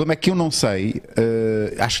 O problema é que eu não sei,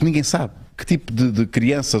 acho que ninguém sabe que tipo de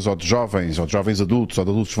crianças ou de jovens adultos ou de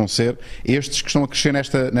adultos vão ser estes que estão a crescer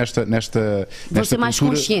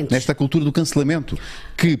nesta cultura do cancelamento.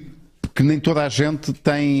 Que nem toda a gente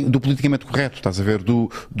tem do politicamente correto, estás a ver?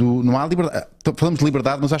 Não há liberdade. Falamos de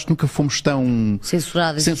liberdade, mas acho que nunca fomos tão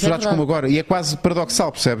censurados como agora. E é quase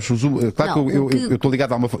paradoxal, percebes? Claro que eu estou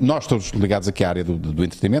ligado a nós todos ligados aqui à área do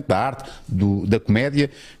entretenimento, da arte, da comédia,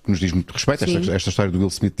 que nos diz muito respeito. Esta história do Will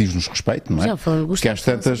Smith diz-nos respeito, não é? Já falamos, porque às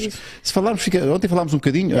tantas. Se falarmos, ontem falámos um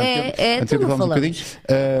bocadinho. Ontem falámos um bocadinho.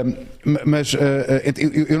 Mas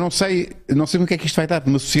eu não sei no que é que isto vai dar.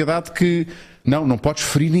 Numa sociedade que. Não podes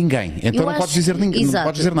ferir ninguém. Então não podes dizer ninguém, não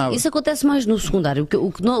podes dizer nada. Isso acontece mais no secundário.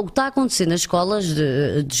 O que está a acontecer nas escolas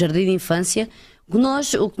de jardim de infância,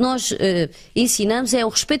 o que nós ensinamos é o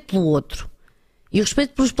respeito pelo outro. E o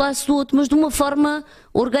respeito pelo espaço do outro, mas de uma forma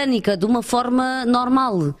orgânica, de uma forma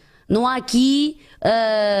normal. Não há aqui.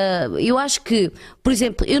 Eu acho que, por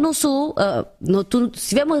exemplo, eu não sou. Se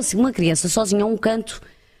tiver uma criança sozinha a um canto.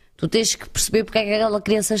 Tu tens que perceber porque é que aquela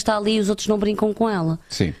criança está ali e os outros não brincam com ela.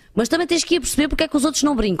 Sim. Mas também tens que ir perceber porque é que os outros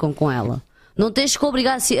não brincam com ela. Não tens que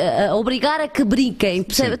obrigar a que brinquem.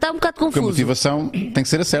 Percebe? Está um bocado confuso. Porque a motivação tem que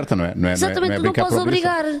ser a certa, não é? Exatamente, tu não podes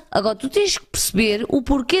obrigar. Agora, tu tens que perceber o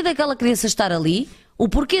porquê daquela criança estar ali, o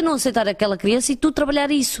porquê não aceitar aquela criança e tu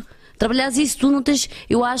trabalhar isso. Trabalhares isso, tu não tens.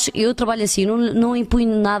 Eu trabalho assim, não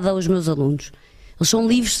impunho nada aos meus alunos. Eles são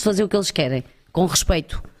livres de fazer o que eles querem, com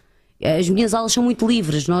respeito. As minhas aulas são muito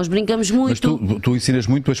livres, nós brincamos muito. Mas tu ensinas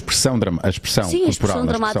muito a expressão Sim, corporal, a expressão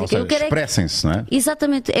dramática. Expressem-se, não é?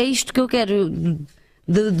 Exatamente, é isto que eu quero,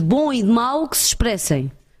 de bom e de mau, que se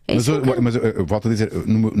expressem. Mas eu volto a dizer,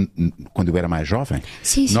 quando eu era mais jovem,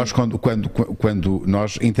 nós quando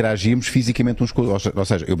nós interagíamos fisicamente uns com os outros, ou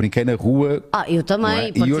seja, eu brinquei na rua. Eu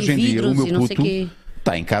também, e hoje em dia o meu puto quê.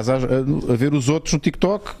 Está em casa a ver os outros no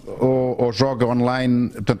TikTok ou joga online,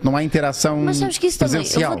 portanto não há interação presencial. Mas sabes que isso também,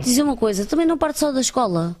 eu vou-te dizer uma coisa, também não parte só da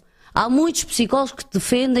escola. Há muitos psicólogos que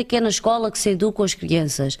defendem que é na escola que se educam as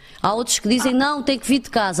crianças. Há outros que dizem não, tem que vir de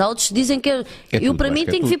casa. Há outros que dizem que para mim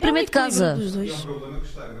tem que vir primeiro de casa.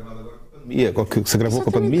 Que se agravou com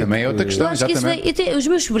a pandemia. Também é outra questão, exatamente. Os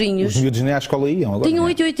meus sobrinhos. Os miúdos nem à escola iam agora. Tinham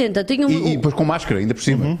 8,80. E depois com máscara, ainda por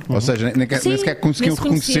cima. Ou seja, nem sequer conseguiam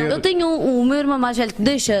reconhecer. Eu tenho o meu irmão mais velho que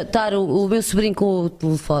deixa estar o meu sobrinho com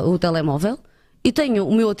o telemóvel. E tenho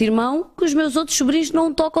o meu outro irmão que os meus outros sobrinhos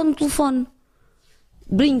não tocam no telefone.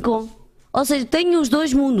 Brincam. Ou seja, tenho os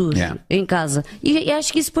dois mundos em casa. E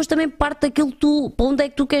acho que isso depois também parte daquilo que para onde é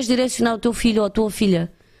que tu queres direcionar o teu filho ou a tua filha.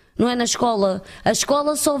 Não é na escola. A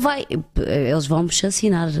escola só vai. Eles vão me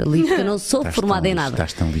chacinar ali, porque eu não sou formada em nada.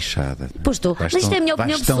 Estás tão lixada. Pois estou. Mas isto é a minha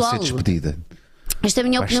opinião pessoal. Ser despedida. Esta é a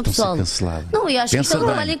minha opinião pessoal. Não, eu acho que isto é um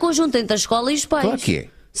trabalho em conjunto entre a escola e os pais. Claro que é.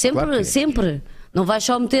 Sempre. Não vais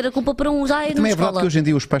só meter a culpa para uns. Também é verdade que hoje em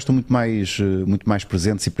dia os pais estão muito mais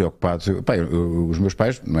presentes e preocupados. Os meus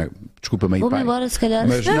pais, não é? Desculpa, mãe e pai. Vou-me embora, se calhar.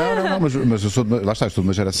 Mas eu sou lá está, eu sou de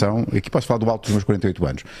uma geração, aqui posso falar do alto dos meus 48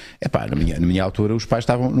 anos. Na minha altura, os pais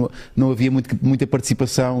não havia muita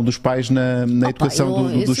participação dos pais na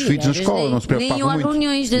educação dos filhos na escola, não se preocupavam muito. Nem há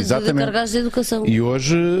reuniões de cargas de educação. E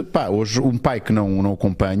hoje um pai que não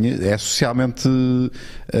acompanhe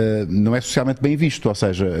não é socialmente bem visto. Ou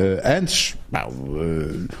seja, antes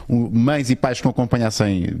mães e pais que não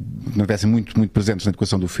acompanhassem, não estivessem muito presentes na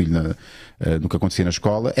educação do filho, no que acontecia na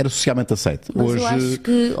escola, era socialmente aceito. Mas hoje eu acho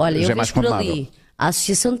que, olha, já eu é mais vejo por condenável. ali, a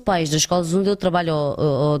Associação de Pais das escolas onde eu trabalho,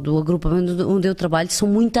 ou do agrupamento onde eu trabalho, são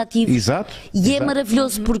muito ativos. Exato. E é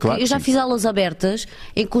maravilhoso, porque Claro que eu já sim. fiz aulas abertas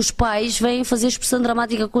em que os pais vêm fazer expressão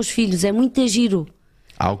dramática com os filhos. É muito giro.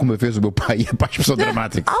 Alguma vez o meu pai ia para a expressão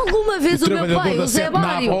dramática. Alguma vez o meu trabalhador pai, da o Zé Sete Nave,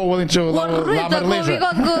 Mário, ou o Alentejano, o lá Arrebenta com o Marleja.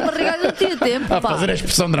 bigode com a barriga, não tinha tempo. A pá. fazer a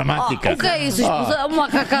expressão dramática. O que é isso? Uma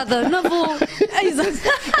cacada, não vou.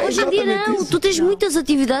 Hoje em dia não, isso. tu tens muitas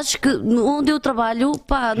atividades que, onde eu trabalho,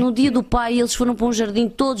 pá, no dia do pai eles foram para um jardim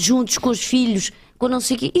todos juntos com os filhos, com não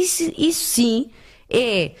sei o quê. Isso sim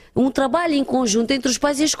é um trabalho em conjunto entre os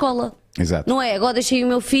pais e a escola. Exato. Não é? Agora deixei o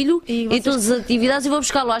meu filho E em vocês- todas as atividades e vou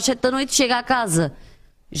buscá-lo às 7 da noite, chega à casa,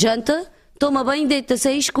 janta, toma bem, deita-se,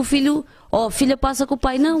 é isto que o filho ou a filha passa com o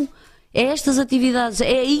pai. Não. É estas atividades.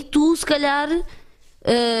 É aí que tu, se calhar,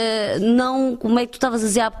 não. Como é que tu estavas a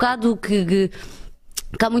dizer há bocado que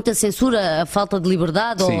há muita censura, a falta de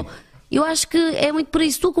liberdade? Sim. Ou, eu acho que é muito por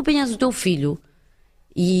isso. Tu acompanhas o teu filho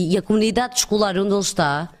e a comunidade escolar onde ele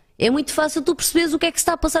está, é muito fácil tu perceberes o que é que se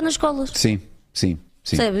está a passar nas escolas. Sim.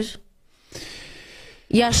 Percebes?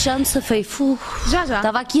 E achando-se feio, Já.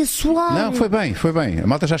 estava aqui a suar. Não, foi bem. A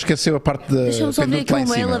malta já esqueceu a parte da Deixa-me só ver pendurte aqui lá em o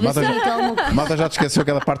mail, cima. a ver se Malta tem alguma coisa. a malta já te esqueceu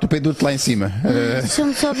aquela parte do pendurte lá em cima.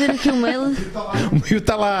 Deixa-me só ver aqui o mail. O miúdo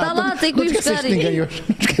está lá. Está lá, tem que Não ir esqueceste buscar. ninguém hoje.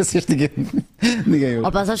 Não esqueceste ninguém hoje.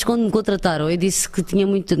 Opa, sabes quando me contrataram? Eu disse que tinha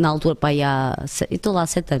muito, na altura, pá, eu estou lá há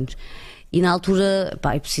 7 anos. E na altura,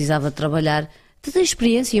 pá, eu precisava trabalhar. Tu tens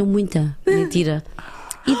experiência? Eu muita. Mentira.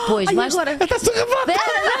 E depois, Ai, mais. agora? Estás-te a revelar.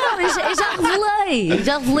 Espera, não, eu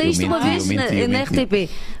já revelei isto uma vez na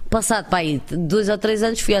RTP. Passado, pá, aí 2 ou 3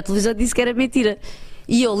 anos fui à televisão e disse que era mentira.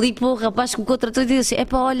 E eu ligo para o rapaz que me contratou e disse assim: é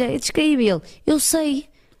pá, olha, descaí-me ele. Eu sei.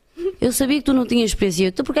 Eu sabia que tu não tinhas experiência.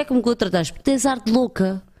 Então porquê é que me contrataste? Porque tens arte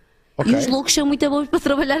louca. Ok. E os loucos são muito bons para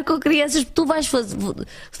trabalhar com crianças. Tu vais fazer.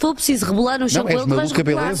 Se for preciso rebolar no chão Não, com és ele, tu vais maluca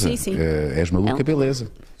rebolar. beleza. sim. És maluca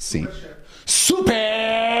beleza. Sim. Super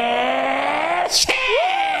Chat!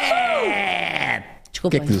 O Desculpa.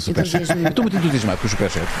 que é que diz o Super Chat? Eu estou muito entusiasmado com o Super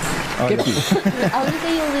Chat. O que é que diz? Alguém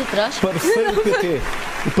tem ele atrás? Parceiro PT.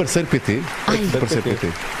 O parceiro PT? Ai. O parceiro PT.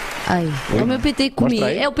 Ai, é o meu PT que comi. Mostra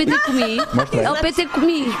aí. É o PT que comi. Mostra aí. É o PT que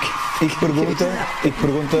comi. E que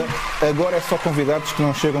pergunta, agora é só convidados que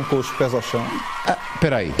não chegam com os pés ao chão.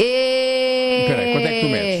 Espera aí. Espera aí. Quanto é que tu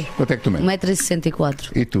medes? Quanto é que tu medes?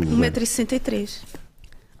 1,64 m. E tu? 1,63 m.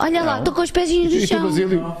 Olha lá, estou com os pezinhos no E tu, chão.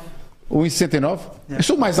 Basílio? 1,69? Eu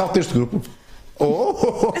sou o mais alto deste grupo.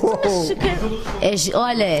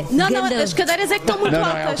 Olha, Não, ganda- as cadeiras é que estão muito Não, é a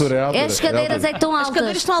altas. altura, é a altura. as cadeiras é que estão altas.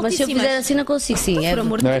 cadeiras estão mas se eu altíssimas. fizer assim não consigo, sim. É, Por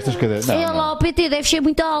amor de Não, Deus. estas cadeiras. Não, Olha não. lá, o PT deve ser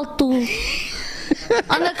muito alto.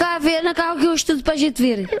 Anda cá a ver, anda cá que eu estudo para a gente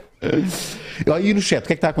ver. Olha, e no chat? O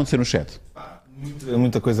que é que está a acontecer no chat?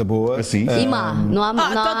 Muita coisa boa. Assim? E má, não há, não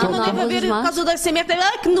Então há, tu não não há deve coisas haver por más. causa do SMS.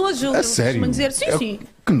 Ai, que nojo. A sério? Costuma dizer, sim, É- sim.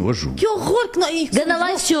 Que nojo. Que horror. Que não... Ganda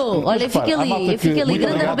lá show. Olha, Repara, fica há malta ali, que- fica ali, muito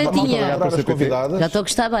grande obrigado, Arrebentinha. malta, Para as convidadas. Já estou a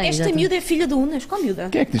gostar bem. já Esta miúda é filha do Unas. Qual miúda?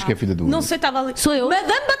 Quem é que diz que é filha do Não Unas? sei, estava ali. Sou eu.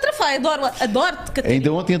 Madame Butterfly, adoro-te, Catarina.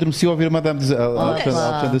 Ainda ontem adormeci a ouvir a Madame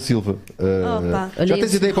Alexandra Silva. Opa. Já Olha tens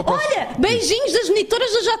isso. ideia qual posso... Olha, beijinhos das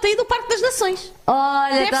monitoras da JTI do Parque das Nações.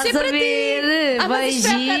 Olha, Deve estás ser a para ti. ver? Ah, mas isto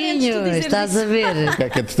é para antes de Beijinho, dizeres estás isso. a ver? É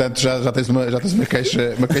que, entretanto, já tens uma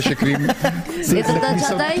queixa crime. Entretanto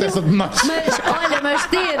já tenho. Mas olha,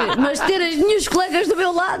 mas ter as minhas colegas do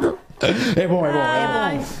meu lado É bom, é bom.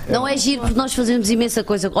 É bom. não é giro porque nós fazemos imensa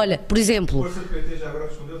coisa. Olha, por exemplo,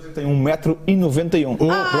 Tem 1,91 m.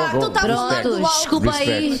 Tu estavas Pronto, no alto. desculpa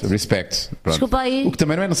aí. Respect. Pronto. Desculpa aí. O que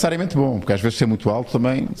também não é necessariamente bom, porque às vezes ser muito alto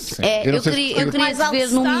também. É, eu não sei queria- se- eu queria- Mais alto ver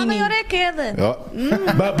se no está, mínimo. maior é a queda.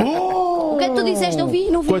 Oh. Babum! O que é que tu disseste? Não vi.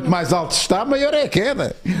 Quanto mais alto se está, maior é a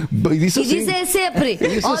queda. E disse E assim. dizem sempre: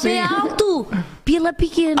 Isso homem assim. alto, pila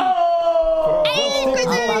pequena.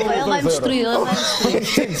 Ele vai me destruir. Ele vai me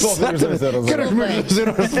destruir. Exatamente. Quero os meus 2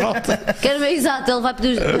 euros de volta. Quero ver exato, ele vai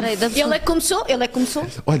pedir. Peraí, dá-me só- Ele é que começou.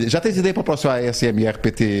 Olha, já tens ideia para o próximo ASMR,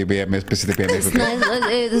 PT, BM, PCTPM?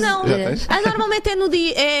 Não, Já tens? normalmente é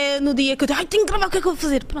no dia que eu digo, ai, tenho que gravar, o que é que eu vou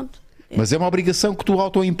fazer? Pronto. Mas é uma obrigação que tu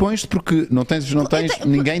auto-impões porque não tens,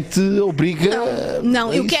 ninguém te obriga. Não,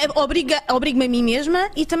 a eu isso. quero, obrigo-me a mim mesma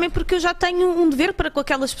e também porque eu já tenho um dever para com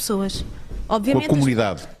aquelas pessoas. Com Obviamente. a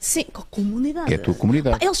comunidade, Sim, com a comunidade. que é a tua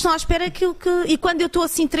comunidade. Eles estão à espera que. E quando eu estou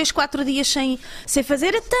assim 3, 4 dias sem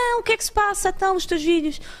fazer, então, o que é que se passa? Então, os teus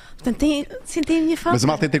vídeos. Portanto, sentem a minha falta. Mas a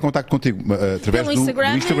malta tem contacto contigo através Pelo do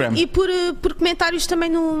Instagram, Instagram. e por comentários também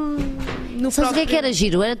no Sabes o que é que próprio- era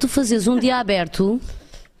giro? Era tu fazeres um dia aberto.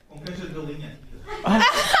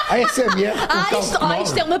 A ASMR.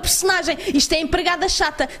 Isto é uma personagem. Isto é empregada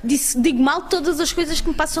chata. Digo mal todas as coisas que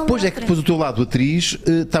me passam. Pois é que depois o teu lado atriz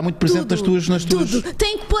está muito presente nas tuas. Tudo.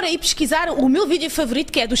 Tem que pôr aí pesquisar o meu vídeo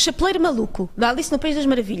favorito, que é do Chapeleiro Maluco, da Alice no País das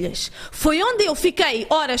Maravilhas. Foi onde eu fiquei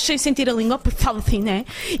horas sem sentir a língua, porque falo assim, né?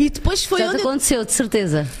 E depois foi já onde. Já te aconteceu, de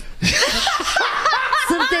certeza.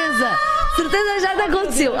 Certeza já te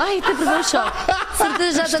aconteceu. Ai, até perdeu um choque.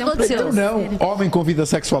 Certeza já te aconteceu. Então não, homem com vida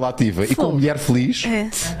sexual ativa e com mulher feliz,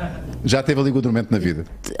 já teve a língua dormente na vida.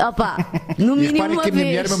 Opa, no mínimo e reparem que a minha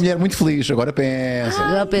mulher é uma mulher muito feliz. Agora pensa.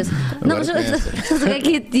 Agora pensa. Não, mas o que é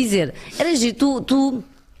que ia te dizer? Era giro, tu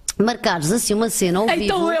marcares assim uma cena ao vivo.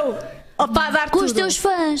 Então eu. Opa, a dar com tudo. Os teus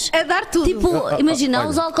fãs. A dar tudo. Tipo, imagina,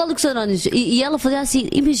 os Alcoólicos Anónimos. E ela fazia assim,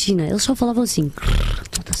 imagina, eles só falavam assim.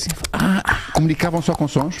 Comunicavam só com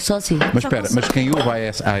sons? Só assim. Mas espera, mas quem ouve a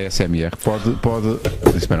ASMR pode.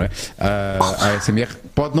 A ASMR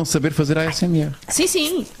pode não saber fazer a ASMR.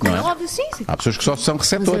 Sim, não é? Óbvio, sim. Há pessoas que só são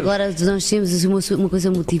receptores. Mas agora nós temos assim, uma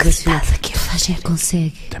coisa motivacional. Que a já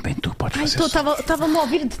consegue. Também tu podes fazer. Estava-me a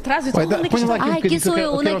ouvir de trás. Ai, quem sou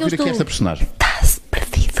eu? Onde é que eu estou? Esta personagem. Estás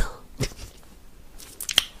perdido.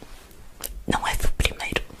 Não é do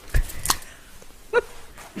primeiro. Eu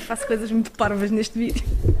faço coisas muito parvas neste vídeo.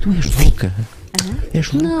 Tu és louca.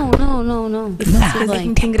 És louca. Não. É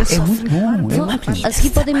muito engraçado. É muito bom. A seguir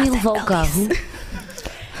podem-me levar o carro.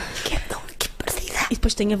 E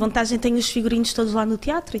depois tenho a vantagem, tenho os figurinhos todos lá no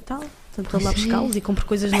teatro e tal. Portanto, estou lá a buscá-los e compro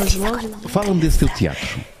coisas nas lojas. Fala-me desse teu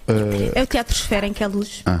teatro. É o Teatro Esfera, em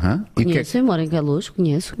Queluz. Conheço, eu moro em Queluz,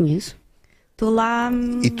 conheço. Estou lá.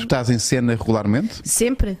 E tu estás em cena regularmente?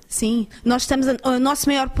 Sempre, sim. Nós estamos. O nosso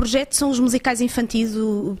maior projeto são os musicais infantis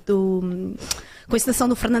com a encenação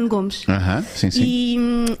do Fernando Gomes. Sim. E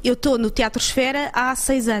eu estou no Teatro Esfera há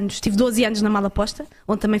 6 anos. Tive 12 anos na Malaposta,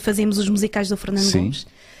 onde também fazíamos os musicais do Fernando Gomes.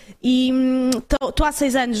 E estou há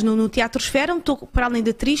 6 anos no Teatro Esfera, estou para além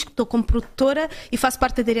de atriz, estou como produtora e faço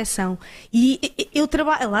parte da direção. E eu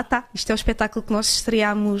trabalho. Lá está, isto é o espetáculo que nós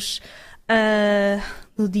estreámos.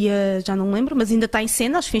 No dia, já não me lembro, mas ainda está em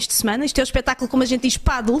cena aos fins de semana. Isto é o espetáculo, como a gente diz,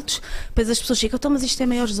 para adultos. Depois as pessoas chegam, mas isto é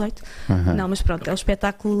maior 18. Não, mas pronto, é o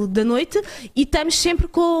espetáculo da noite. E estamos sempre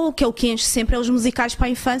com, que é o que enche sempre, é os musicais para a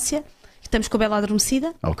infância. Estamos com a Bela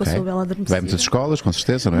Adormecida, porque eu sou a Bela Adormecida. Vai muitas escolas, com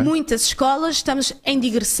certeza, não é? Muitas escolas, estamos em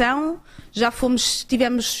digressão.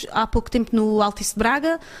 Estivemos há pouco tempo no Altice de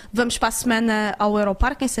Braga. Vamos para a semana ao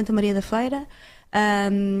Europarque, em Santa Maria da Feira.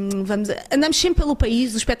 Andamos sempre pelo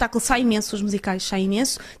país, o espetáculo sai imenso, os musicais saem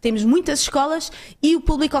imenso, temos muitas escolas e o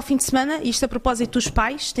público ao fim de semana, isto a propósito dos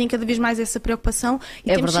pais, têm cada vez mais essa preocupação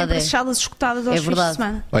e temos sempre as salas escutadas aos fins de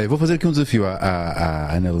semana. Olha, vou fazer aqui um desafio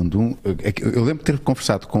à Ana Landum. Eu lembro de ter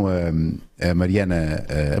conversado com a Mariana,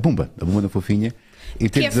 a Bumba da Fofinha.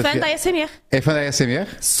 Que é fã da ASMR. É fã da ASMR?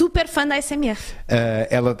 Super fã da ASMR.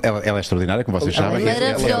 Ela é extraordinária, como vocês sabem.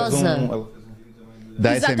 Maravilhosa.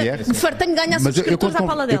 Da ASMR. Fartanho ganhar subscritores à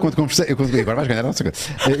pala dela. Agora vais ganhar, não sei.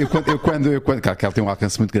 Claro que ela tem um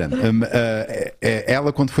alcance muito grande.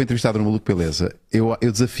 Ela, quando foi entrevistada no Maluco Beleza, eu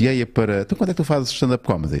desafiei-a para. Então, quando é que tu fazes stand-up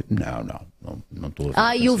comedy? Não estou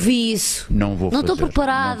a ver. Eu vi isso. Não estou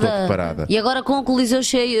preparada. E agora com o Coliseu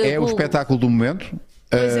cheio. É o espetáculo do momento.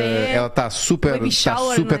 Ela está super,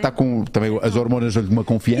 está com também as hormonas dão-lhe uma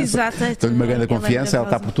confiança, dão-lhe uma grande confiança, ela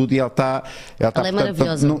está por tudo e ela é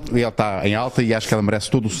maravilhosa. Ela está em alta e acho que ela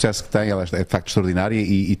merece todo o sucesso que tem, ela é de facto extraordinária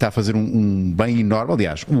e está a fazer um bem enorme.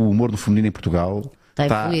 Aliás, o humor do feminino em Portugal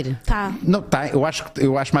está a evoluir.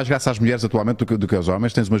 Eu acho mais graça às mulheres atualmente do que aos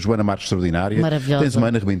homens. Tens uma Joana Marques extraordinária, tens uma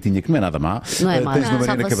Ana Arrebentinha que não é nada má, tens uma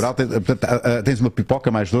Mariana Cabral, tens uma Pipoca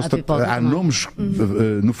mais doce. Há nomes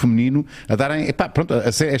no feminino a darem, a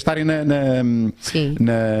estarem na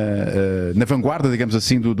vanguarda, digamos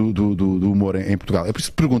assim, do humor em Portugal. Eu por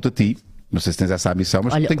isso pergunto a ti. Não sei se tens essa ambição,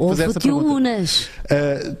 mas tenho que fazer essa pergunta. Unas.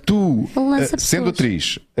 Tu, sendo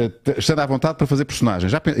atriz, estando à vontade para fazer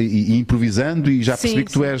personagens e improvisando, e já percebi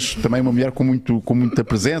que tu és também uma mulher com muita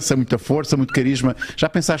presença, muita força, muito carisma. Já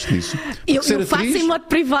pensaste nisso? Eu faço em modo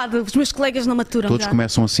privado, os meus colegas não maturam. Todos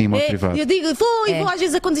começam assim em modo privado. Eu digo, vou às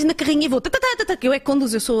vezes a conduzir na carrinha e vou. Eu é que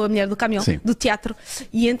conduzo, eu sou a mulher do caminhão, do teatro.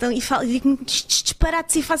 E então digo-me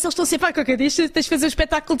disparates e faço, eles estão sempre, qualquer dia tens de fazer um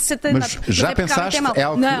espetáculo de 70 anos. Mas já pensaste?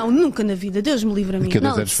 Não, nunca na vida, Deus me livre a mim.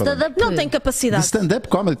 Não tenho capacidade. De stand-up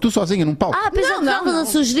comedy, tu sozinha num palco. Pensava que estavas a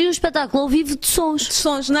sugerir um espetáculo ao vivo de sons. De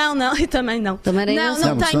sons, não, eu também não. Também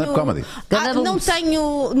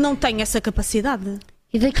não tenho essa capacidade.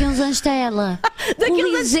 E daqui a uns anos está ela. Daqui a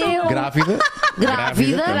uns anos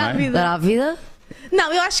Grávida.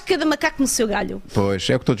 Não, eu acho que cada macaco no seu galho. Pois,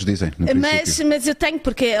 é o que todos dizem. Mas eu tenho,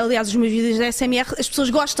 porque aliás os meus vídeos da SMR as pessoas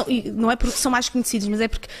gostam, e não é porque são mais conhecidos, mas é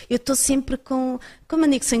porque eu estou sempre com a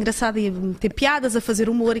mania de ser engraçada e a meter piadas, a fazer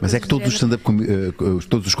humor. Mas é que todos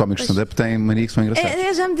os cómicos de stand-up têm mania que são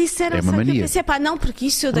engraçados. Já me disseram, é uma mania. Eu pensei, não, porque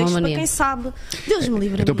isso eu deixo para quem sabe. Deus me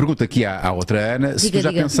livre. Então pergunta aqui à outra Ana, se tu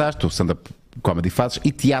já pensaste, o stand-up comedy fazes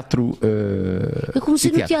e teatro. Eu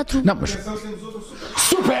comecei no teatro. Não, mas.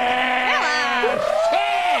 Super!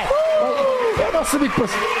 É o nosso amigo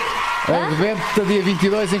parceiro. Arrebenta, dia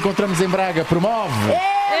 22, encontramos em Braga. Promove!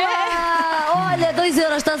 Olha, 2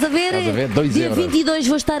 euros, estás a ver? Estás a ver? 2 dia euros. 22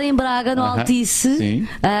 vou estar em Braga, no Altice. Sim.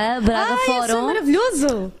 Braga Fórum. Isso é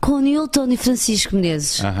maravilhoso! Com Nilton e Francisco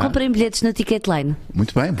Menezes. Comprem bilhetes na Ticketline.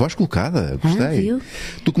 Muito bem, voz colocada, gostei. Viu?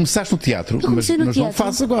 Tu começaste no teatro, mas não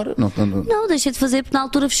fazes agora. Não, deixei de fazer porque na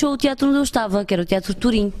altura fechou o teatro onde eu estava, que era o Teatro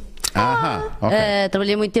Turim. Okay.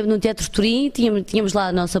 Trabalhei muito tempo no Teatro Turim, tínhamos lá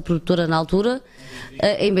a nossa produtora na altura,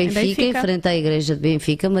 em Benfica, em frente à igreja de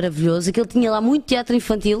Benfica, maravilhoso. Aquele tinha lá muito teatro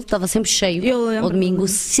infantil, estava sempre cheio, ao domingo,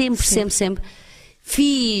 sempre.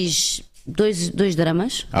 Fiz dois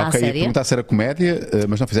dramas à série. Ia perguntar se era comédia,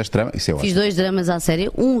 mas não fizeste drama, isso é ótimo. Fiz 2 dramas à série,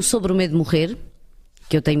 um sobre o medo de morrer,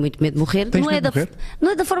 que eu tenho muito medo de morrer. Não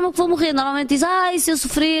é da forma que vou morrer, normalmente diz, se eu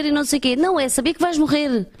sofrer e não sei o quê. Não, é saber que vais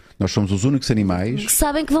morrer. Nós somos os únicos animais que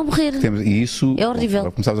sabem que vão morrer. E isso é horrível.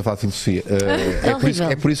 Agora começámos a falar de filosofia.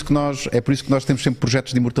 É por isso que nós temos sempre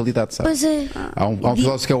projetos de imortalidade, sabe? Pois é. Há um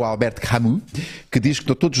filósofo que é o Albert Camus, que diz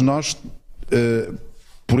que todos nós,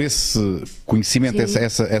 por esse conhecimento,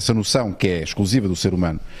 essa noção que é exclusiva do ser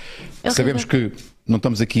humano, sabemos que não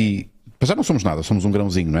estamos aqui. Mas já não somos nada, somos um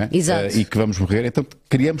grãozinho, não é? Exato. E que vamos morrer, então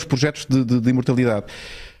criamos projetos de imortalidade.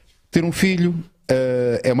 Ter um filho.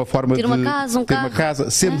 É uma forma ter de uma casa, ter uma casa,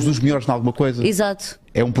 sermos os melhores em alguma coisa. Exato.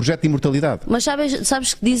 É um projeto de imortalidade. Mas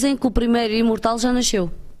sabes que dizem que o primeiro imortal já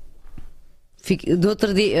nasceu. Do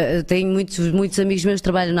outro dia, tenho muitos amigos meus que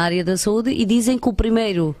trabalham na área da saúde e dizem que o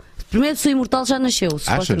primeiro pessoa imortal já nasceu,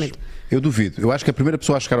 supostamente. Achas? Eu duvido. Eu acho que a primeira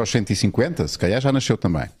pessoa a chegar aos 150, se calhar já nasceu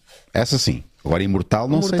também. Essa sim. Agora imortal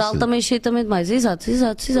não sei se... Imortal também cheio também demais. Exato.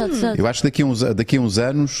 Eu acho que daqui a uns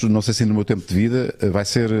anos, não sei se no meu tempo de vida, vai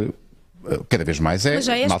ser... Cada vez mais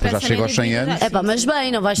malta já chega aos 100 anos. Mas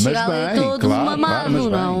bem, não vai chegar ali todo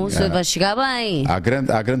mamado, não. Vai chegar bem.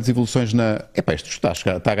 Há grandes evoluções na. Isto está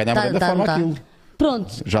a ganhar uma grande forma aquilo.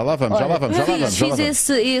 Pronto. Já lá vamos. Fiz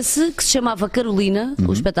esse que se chamava Carolina,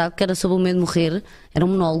 o espetáculo que era sobre o medo de morrer, era um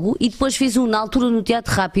monólogo, e depois fiz na altura no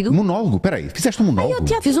Teatro Rápido. Monólogo? Peraí, fizeste um monólogo?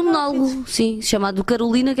 Fiz um monólogo, sim, chamado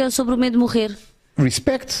Carolina, que era sobre o medo de morrer.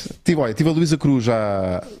 Respect. Tive a Luísa Cruz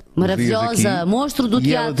já. Maravilhosa, monstro do teatro.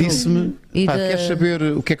 E ela disse-me: queres saber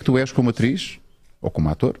o que é que tu és como atriz? Ou como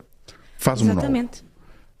ator? Faz um monólogo. Exatamente.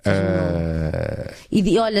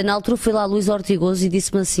 E olha, na altura foi lá a Luísa Ortigoso e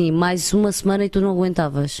disse-me assim: mais uma semana e tu não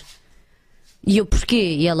aguentavas. E eu,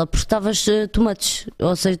 porquê? E ela, porque estavas tomates.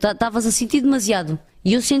 Ou seja, estavas a sentir demasiado.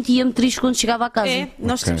 E eu sentia-me triste quando chegava a casa.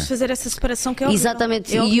 Nós temos de fazer essa separação que é horrível.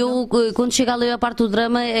 Exatamente. E eu, quando chega ali a parte do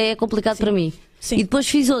drama, é complicado para mim. Sim. E depois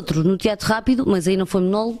fiz outro no Teatro Rápido, mas aí não foi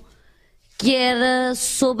monólogo, que era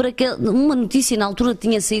sobre uma notícia na altura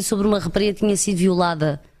tinha saído sobre uma rapariga que tinha sido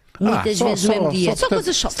violada muitas vezes no mesmo dia. Só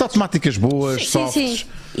coisas soft. Só temáticas boas, softs. Sim.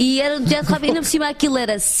 E era no Teatro Rápido, ainda por cima aquilo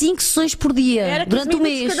era 5 sessões por dia, durante o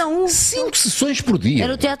mês. 5 sessões por dia?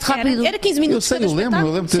 Era o Teatro Rápido. Era 15 minutos. Eu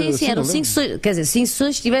lembro. Sim, eram 5 sessões. Quer dizer, 5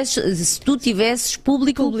 sessões se tu tivesses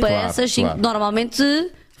público para essas 5, normalmente...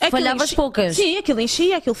 falhavas poucas. Sim, aquilo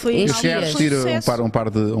enchia, aquilo foi... Eu cheguei a assistir um par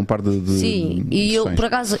de sim, e eu, por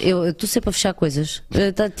acaso, eu estou sempre a fechar coisas.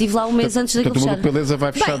 Estive lá um mês antes daquilo fechar. Portanto, o Beleza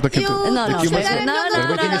vai fechar daqui a um mês.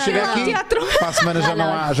 Não. Chega aqui, para a semana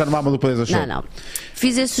já não há Maluco Beleza show. Não.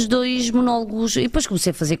 Fiz esses 2 monólogos e depois comecei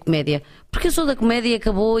a fazer comédia. Porque eu sou da comédia e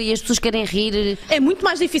acabou e as pessoas querem rir. É muito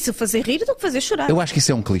mais difícil fazer rir do que fazer chorar. Eu acho que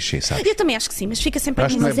isso é um clichê, sabe? Eu também acho que sim, mas fica sempre a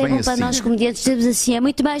mim. Mas é bom para nós comediantes dizermos assim, é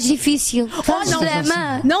muito mais difícil.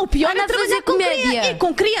 Não, o pior é fazer comédia. É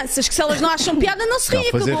com crianças, que se elas não acham piada, não se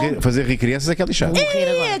riem. Fazer rir crianças é que é lixado.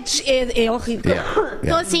 É horrível.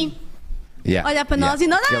 Então assim... olhar para nós e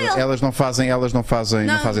não elas não fazem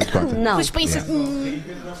de conta. Não. Depois pensa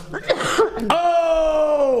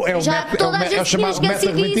é o chamado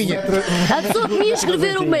método Arrebentinha. A pessoa que me ia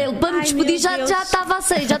escrever o mail para me despedir já estava a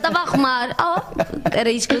sair, já estava a arrumar. Era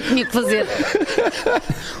isto que eu tinha que fazer.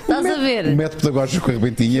 Estás a ver? O método pedagógico com a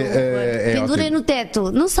Arrebentinha é pendurei no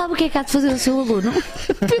teto. Não sabe o que é que há de fazer o seu aluno?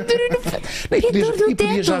 Pendura no teto. E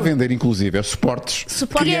podia já vender, inclusive, suportes.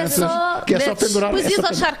 Crianças, que é só pendurar. Depois ias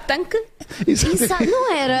ao Shark Tank. Exato,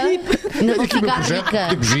 não era? Não vou ficar rica.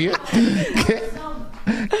 Pedagogia.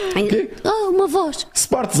 Uma voz.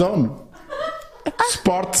 Sport Zone.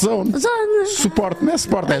 Sport Zone. Suporte, não é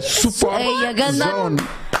Sport, é Support Zone.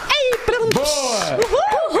 Boa!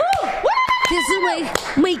 Tens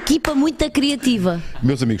uma equipa muito criativa.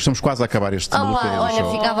 Meus amigos, estamos quase a acabar este maluco.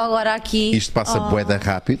 Olha, ficava agora aqui. Isto passa bué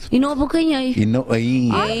rápido. E não abocanhei. E não,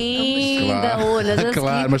 ainda. Claro,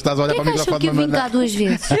 claro, mas estás a olhar para o microfone que eu vim cá 2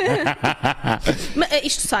 vezes? Mas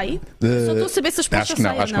isto sai? Só estou a saber se as postas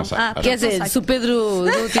saem ou não. Quer dizer, se o Pedro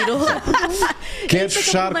não tirou. Queres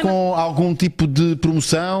fechar com algum tipo de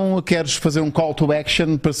promoção? Queres fazer um call to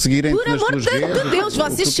action para seguirem nas tuas redes? Por amor de Deus,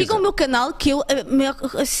 vocês sigam o meu canal, que eu,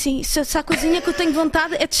 assim, se a coisinha que eu tenho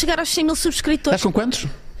vontade é de chegar aos 100 mil subscritores. Estás com quantos?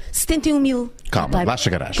 71 mil. Calma, lá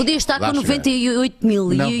chegarás. Podia estar com 98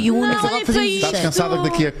 mil e o Unas agora fazer isso. Estás cansada que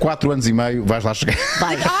daqui a 4 anos e meio vais lá chegar?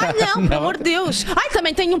 Não, pelo amor de Deus.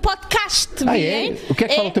 Também tenho um podcast. É? O que é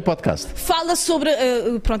que fala o teu podcast? Fala sobre.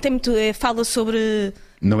 Pronto, fala sobre.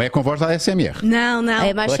 Não é com voz da ASMR? Não.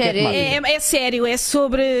 É mais sério. É sério, é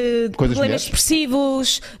sobre problemas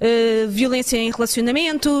depressivos, violência em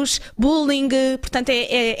relacionamentos, bullying, portanto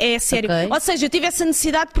é sério. Okay. Ou seja, eu tive essa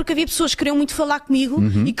necessidade porque havia pessoas que queriam muito falar comigo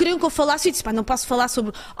e queriam que eu falasse e disse, não posso falar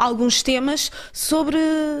sobre alguns temas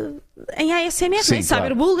em ASMR, sim,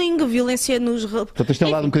 cyberbullying, violência nos... Portanto, este é um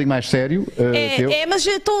lado um bocadinho mais sério. Mas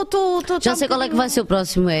eu estou... Já sei qual é que vai ser o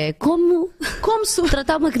próximo, como se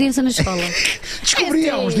tratar uma criança na escola. Descobri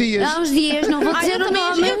há uns dias. Há uns dias, não vou dizer o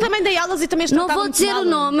nome. Eu também dei aulas e também estou. Não vou dizer o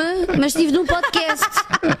nome, mas estive num podcast.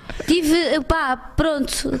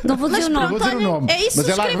 Pronto, não vou dizer o nome. Não vou dizer o nome. É isso, mas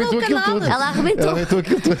ela arrebentou aquilo tudo. Ela arrebentou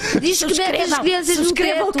aquilo tudo. Diz que deve as crianças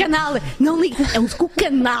subscrevam o canal. Não ligue. É o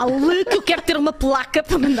canal que eu quero ter uma placa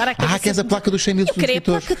para mandar aqui. Queres a placa dos 100 mil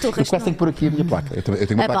subscritores? Eu quase tenho que pôr aqui a minha placa. Eu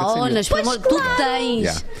tenho uma placa de 100 mil. Tu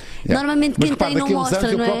tens. Normalmente quem tem não mostra, não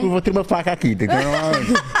é? Eu próprio vou ter uma placa aqui.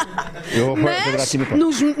 Eu vou agora aqui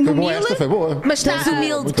no mil. Esta foi boa. Mas estás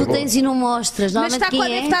humilde, tu tens e não mostras. Mas está quando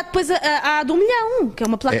é que está depois a do 1 milhão, que é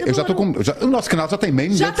uma placa de ouro. O nosso canal já tem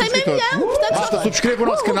meio milhão de subscritores. Basta subscrever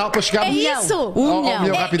o nosso canal para chegar ao milhão. Um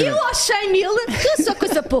milhão rapidamente. Eu aos 100 mil, eu sou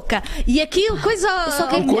coisa pouca. E aqui o coisa...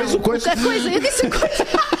 Eu disse coisa.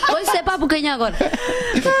 Pois é para abocanhar agora.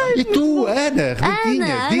 E tu, Ana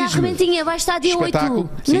Arrebentinha, vai estar dia 8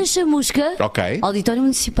 na Chamusca, Auditório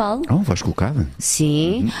Municipal. Vais colocada?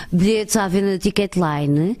 Sim, bilhetes à venda na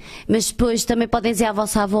Ticketline, mas depois também podem dizer à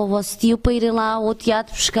vossa avó ou ao vosso tio para irem lá ao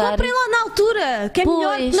teatro buscar. Comprem lá na altura, que é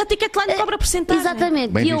melhor, na Ticketline cobra porcentagem.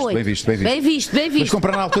 Exatamente, dia 8. Bem visto. Mas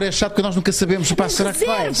comprar na altura é chato porque nós nunca sabemos. Será que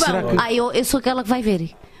vai? Eu sou aquela que vai ver.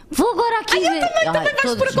 Vou agora aqui ver. Eu também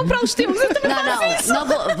vais para comprar os teus.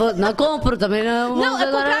 Não compro, também não.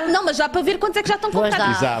 Não, mas já para ver quantos é que já estão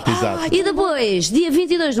comprados. Exato. E depois, dia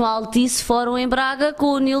 22 no Altice Fórum em Braga com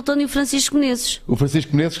o Nilton e o Francisco Menezes. O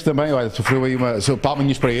Francisco Menezes que também, sofreu aí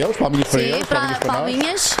palminhas para eles, Sim,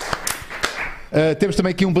 palminhas. Temos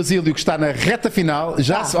também aqui um Basílio que está na reta final.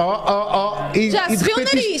 Já se viu o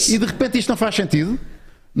nariz. E de repente isto não faz sentido.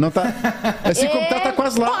 Não está. Assim como está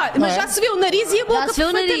quase lá. Mas já se vê o nariz e a boca. Já se vê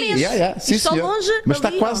o nariz. Sim, está longe. Mas está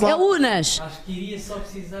quase lá. É Unas. Acho que iria só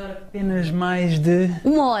precisar apenas mais de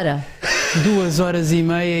 1 hora. 2 horas e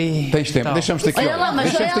meia e. Tens tempo, deixamos-te aqui. Olha lá,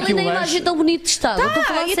 mas olha ali na imagem tão bonito que está. Estou a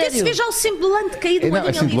falar sério. sério. E até se vê já o semblante caído. Não,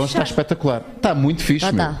 assim de longe está espetacular. Está muito fixe,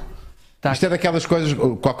 Isto é daquelas coisas,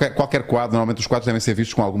 qualquer quadro, normalmente os quadros devem ser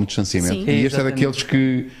vistos com algum distanciamento. Sim. E este é daqueles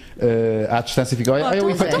que à distância fica, olha o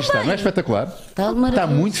efeito que está, não é espetacular? Está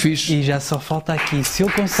muito fixe. E já só falta aqui, se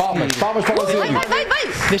eu conseguir... Palmas para o Basílio. Vai.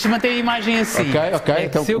 Deixa-me manter a imagem assim. Ok.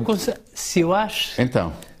 Então, se eu acho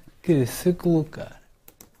que se colocar...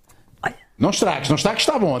 Não estragues,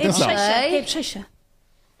 está bom, atenção. É bochecha.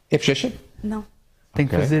 É bochecha? Não. Tem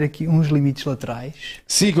que fazer aqui uns limites laterais.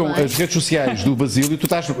 Sigam as redes sociais do Basílio. Tu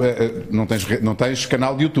estás, não tens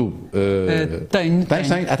canal de YouTube? Tenho.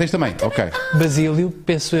 Tens também? Ok. Basílio,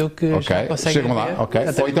 penso eu que já conseguem chegam lá, ok.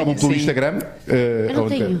 Ou então vão pelo Instagram. Eu não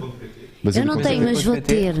tenho. Eu não tenho, mas vou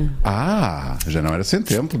ter. Já não era sem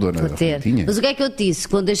tempo, dona Arrebentinha. Mas o que é que eu te disse?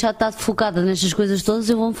 Quando deixar de estar focada nestas coisas todas,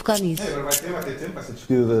 eu vou-me focar nisso. Agora vai ter tempo, vai ser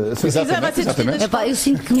despedida. Exatamente. Eu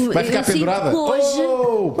sinto que vai ficar pendurada. Hoje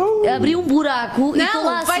abri um buraco e estou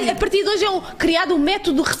lá assim. A partir de hoje é criado um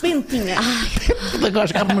método Arrebentinha. Agora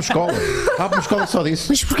abre uma escola só disso.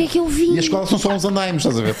 Mas porquê é que eu vim? E a escola são só uns andaimes,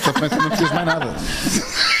 estás a ver? Portanto, não precisas mais nada.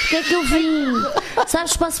 Porquê é que eu vim?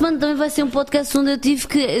 Sabes, para a semana também vai ser um podcast onde eu tive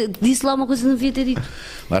que disse lá uma coisa que não devia ter dito.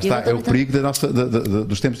 Lá está, é o perigo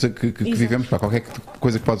dos tempos que vivemos. Para qualquer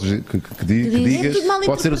coisa que digas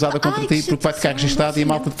pode ser usada contra ti porque vai ficar registado e a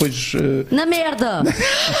malta depois. Na merda!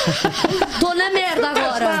 Estou na merda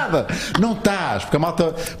agora! Não estás, porque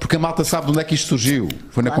a malta sabe de onde é que isto surgiu.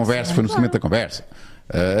 Foi na conversa, foi no seguimento da conversa.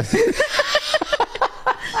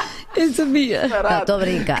 Eu sabia. Estou a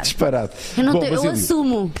brincar. Disparado. Eu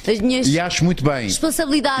assumo as minhas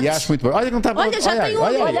responsabilidades. E acho muito bem. Olha que não está. Olha, já tem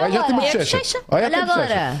olho. Olha, já tem uma bochecha. Olha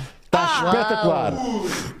agora. Está espetacular.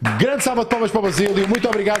 Grande salva de palmas para o Basílio. Muito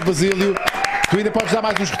obrigado, Basílio. Tu ainda podes dar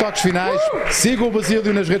mais uns retoques finais. Sigam o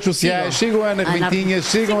Basílio nas redes sociais. Sigam a Ana Arrebentinha.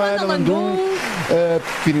 Sigam a Ana Landum.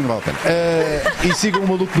 Pirino Valtano. E sigam o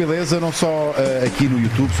Maluco Beleza, não só aqui no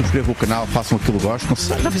YouTube. Subscrevam o canal, façam aquilo que gostam.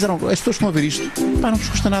 Já fizeram. As pessoas que estão a ver isto, não vos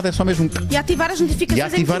custa nada, é só mesmo. E ativar as notificações.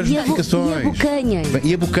 E ativar as notificações. E a bocanha.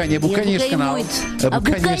 E a bocanha este canal. A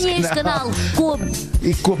bocanha este canal.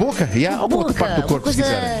 E com a boca. E a outra parte do corpo, se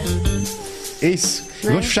quiserem. É isso.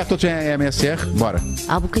 Vamos fechar todos em MSR. Bora.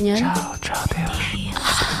 À bocanha. Tchau, Deus.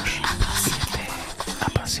 Até à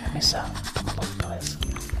próxima missão.